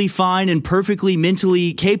 totally fine and perfectly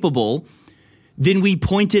mentally capable, then we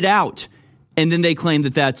point it out. And then they claim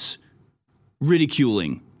that that's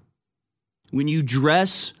ridiculing. When you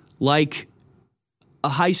dress like a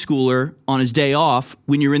high schooler on his day off,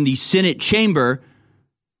 when you're in the Senate chamber,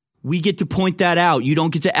 we get to point that out. You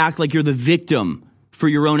don't get to act like you're the victim for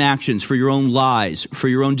your own actions, for your own lies, for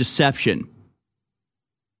your own deception.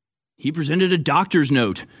 He presented a doctor's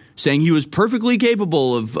note saying he was perfectly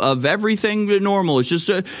capable of everything normal. It's just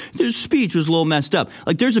his speech was a little messed up.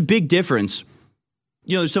 Like, there's a big difference.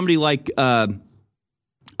 There's somebody like, I don't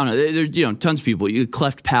know, there's, tons of people,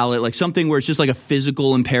 cleft palate, like something where it's just like a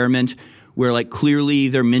physical impairment where like clearly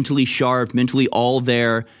they're mentally sharp, mentally all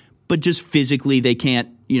there, but just physically they can't,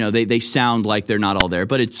 they sound like they're not all there,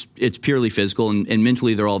 but it's purely physical and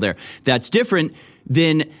mentally they're all there. That's different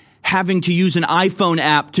than having to use an iPhone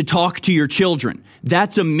app to talk to your children.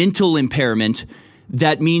 That's a mental impairment.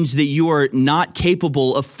 That means that you are not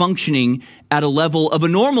capable of functioning at a level of a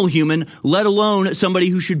normal human, let alone somebody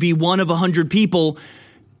who should be one of 100 people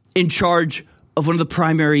in charge of one of the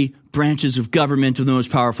primary branches of government of the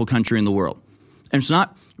most powerful country in the world. And it's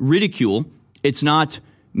not ridicule. It's not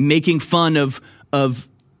making fun of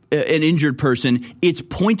an injured person. It's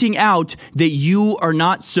pointing out that you are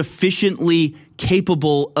not sufficiently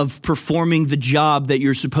capable of performing the job that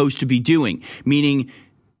you're supposed to be doing, meaning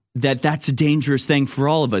that's a dangerous thing for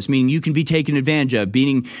all of us, meaning you can be taken advantage of,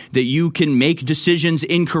 meaning that you can make decisions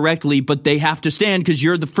incorrectly, but they have to stand because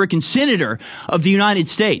you're the frickin' senator of the United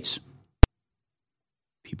States.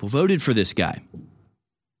 People voted for this guy.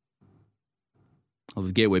 Oh,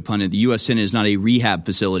 the Gateway pundit, the U.S. Senate is not a rehab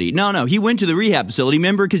facility. No, he went to the rehab facility,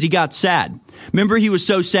 remember, because he got sad. Remember he was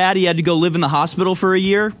so sad he had to go live in the hospital for a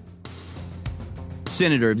year?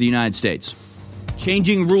 Senator of the United States.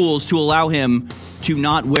 Changing rules to allow him to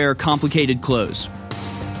not wear complicated clothes.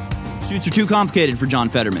 Suits are too complicated for John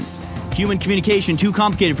Fetterman. Human communication too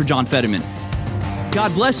complicated for John Fetterman.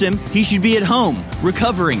 God bless him, he should be at home,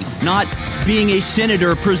 recovering, not being a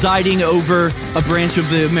senator presiding over a branch of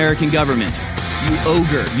the American government. You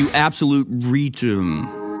ogre, you absolute retum.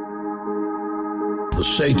 The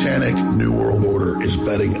satanic New World Order is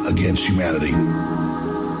betting against humanity.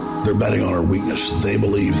 They're betting on our weakness. They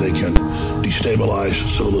believe they can destabilize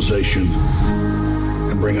civilization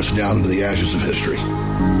and bring us down into the ashes of history.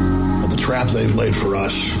 But the trap they've laid for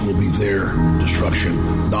us will be their destruction,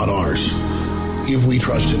 not ours. If we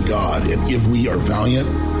trust in God and if we are valiant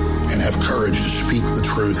and have courage to speak the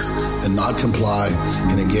truth and not comply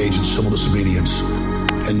and engage in civil disobedience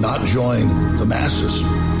and not join the masses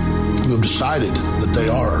who have decided that they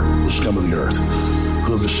are the scum of the earth,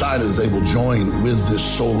 who have decided that they will join with this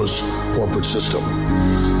soulless corporate system.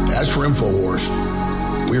 As for InfoWars,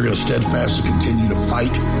 we are going to steadfastly continue to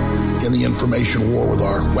fight in the information war with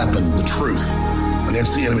our weapon, the truth,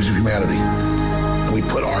 against the enemies of humanity. And we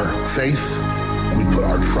put our faith, and we put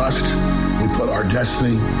our trust, we put our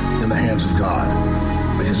destiny in the hands of God.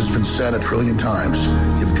 Because it's been said 1 trillion times,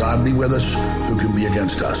 if God be with us, who can be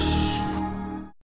against us?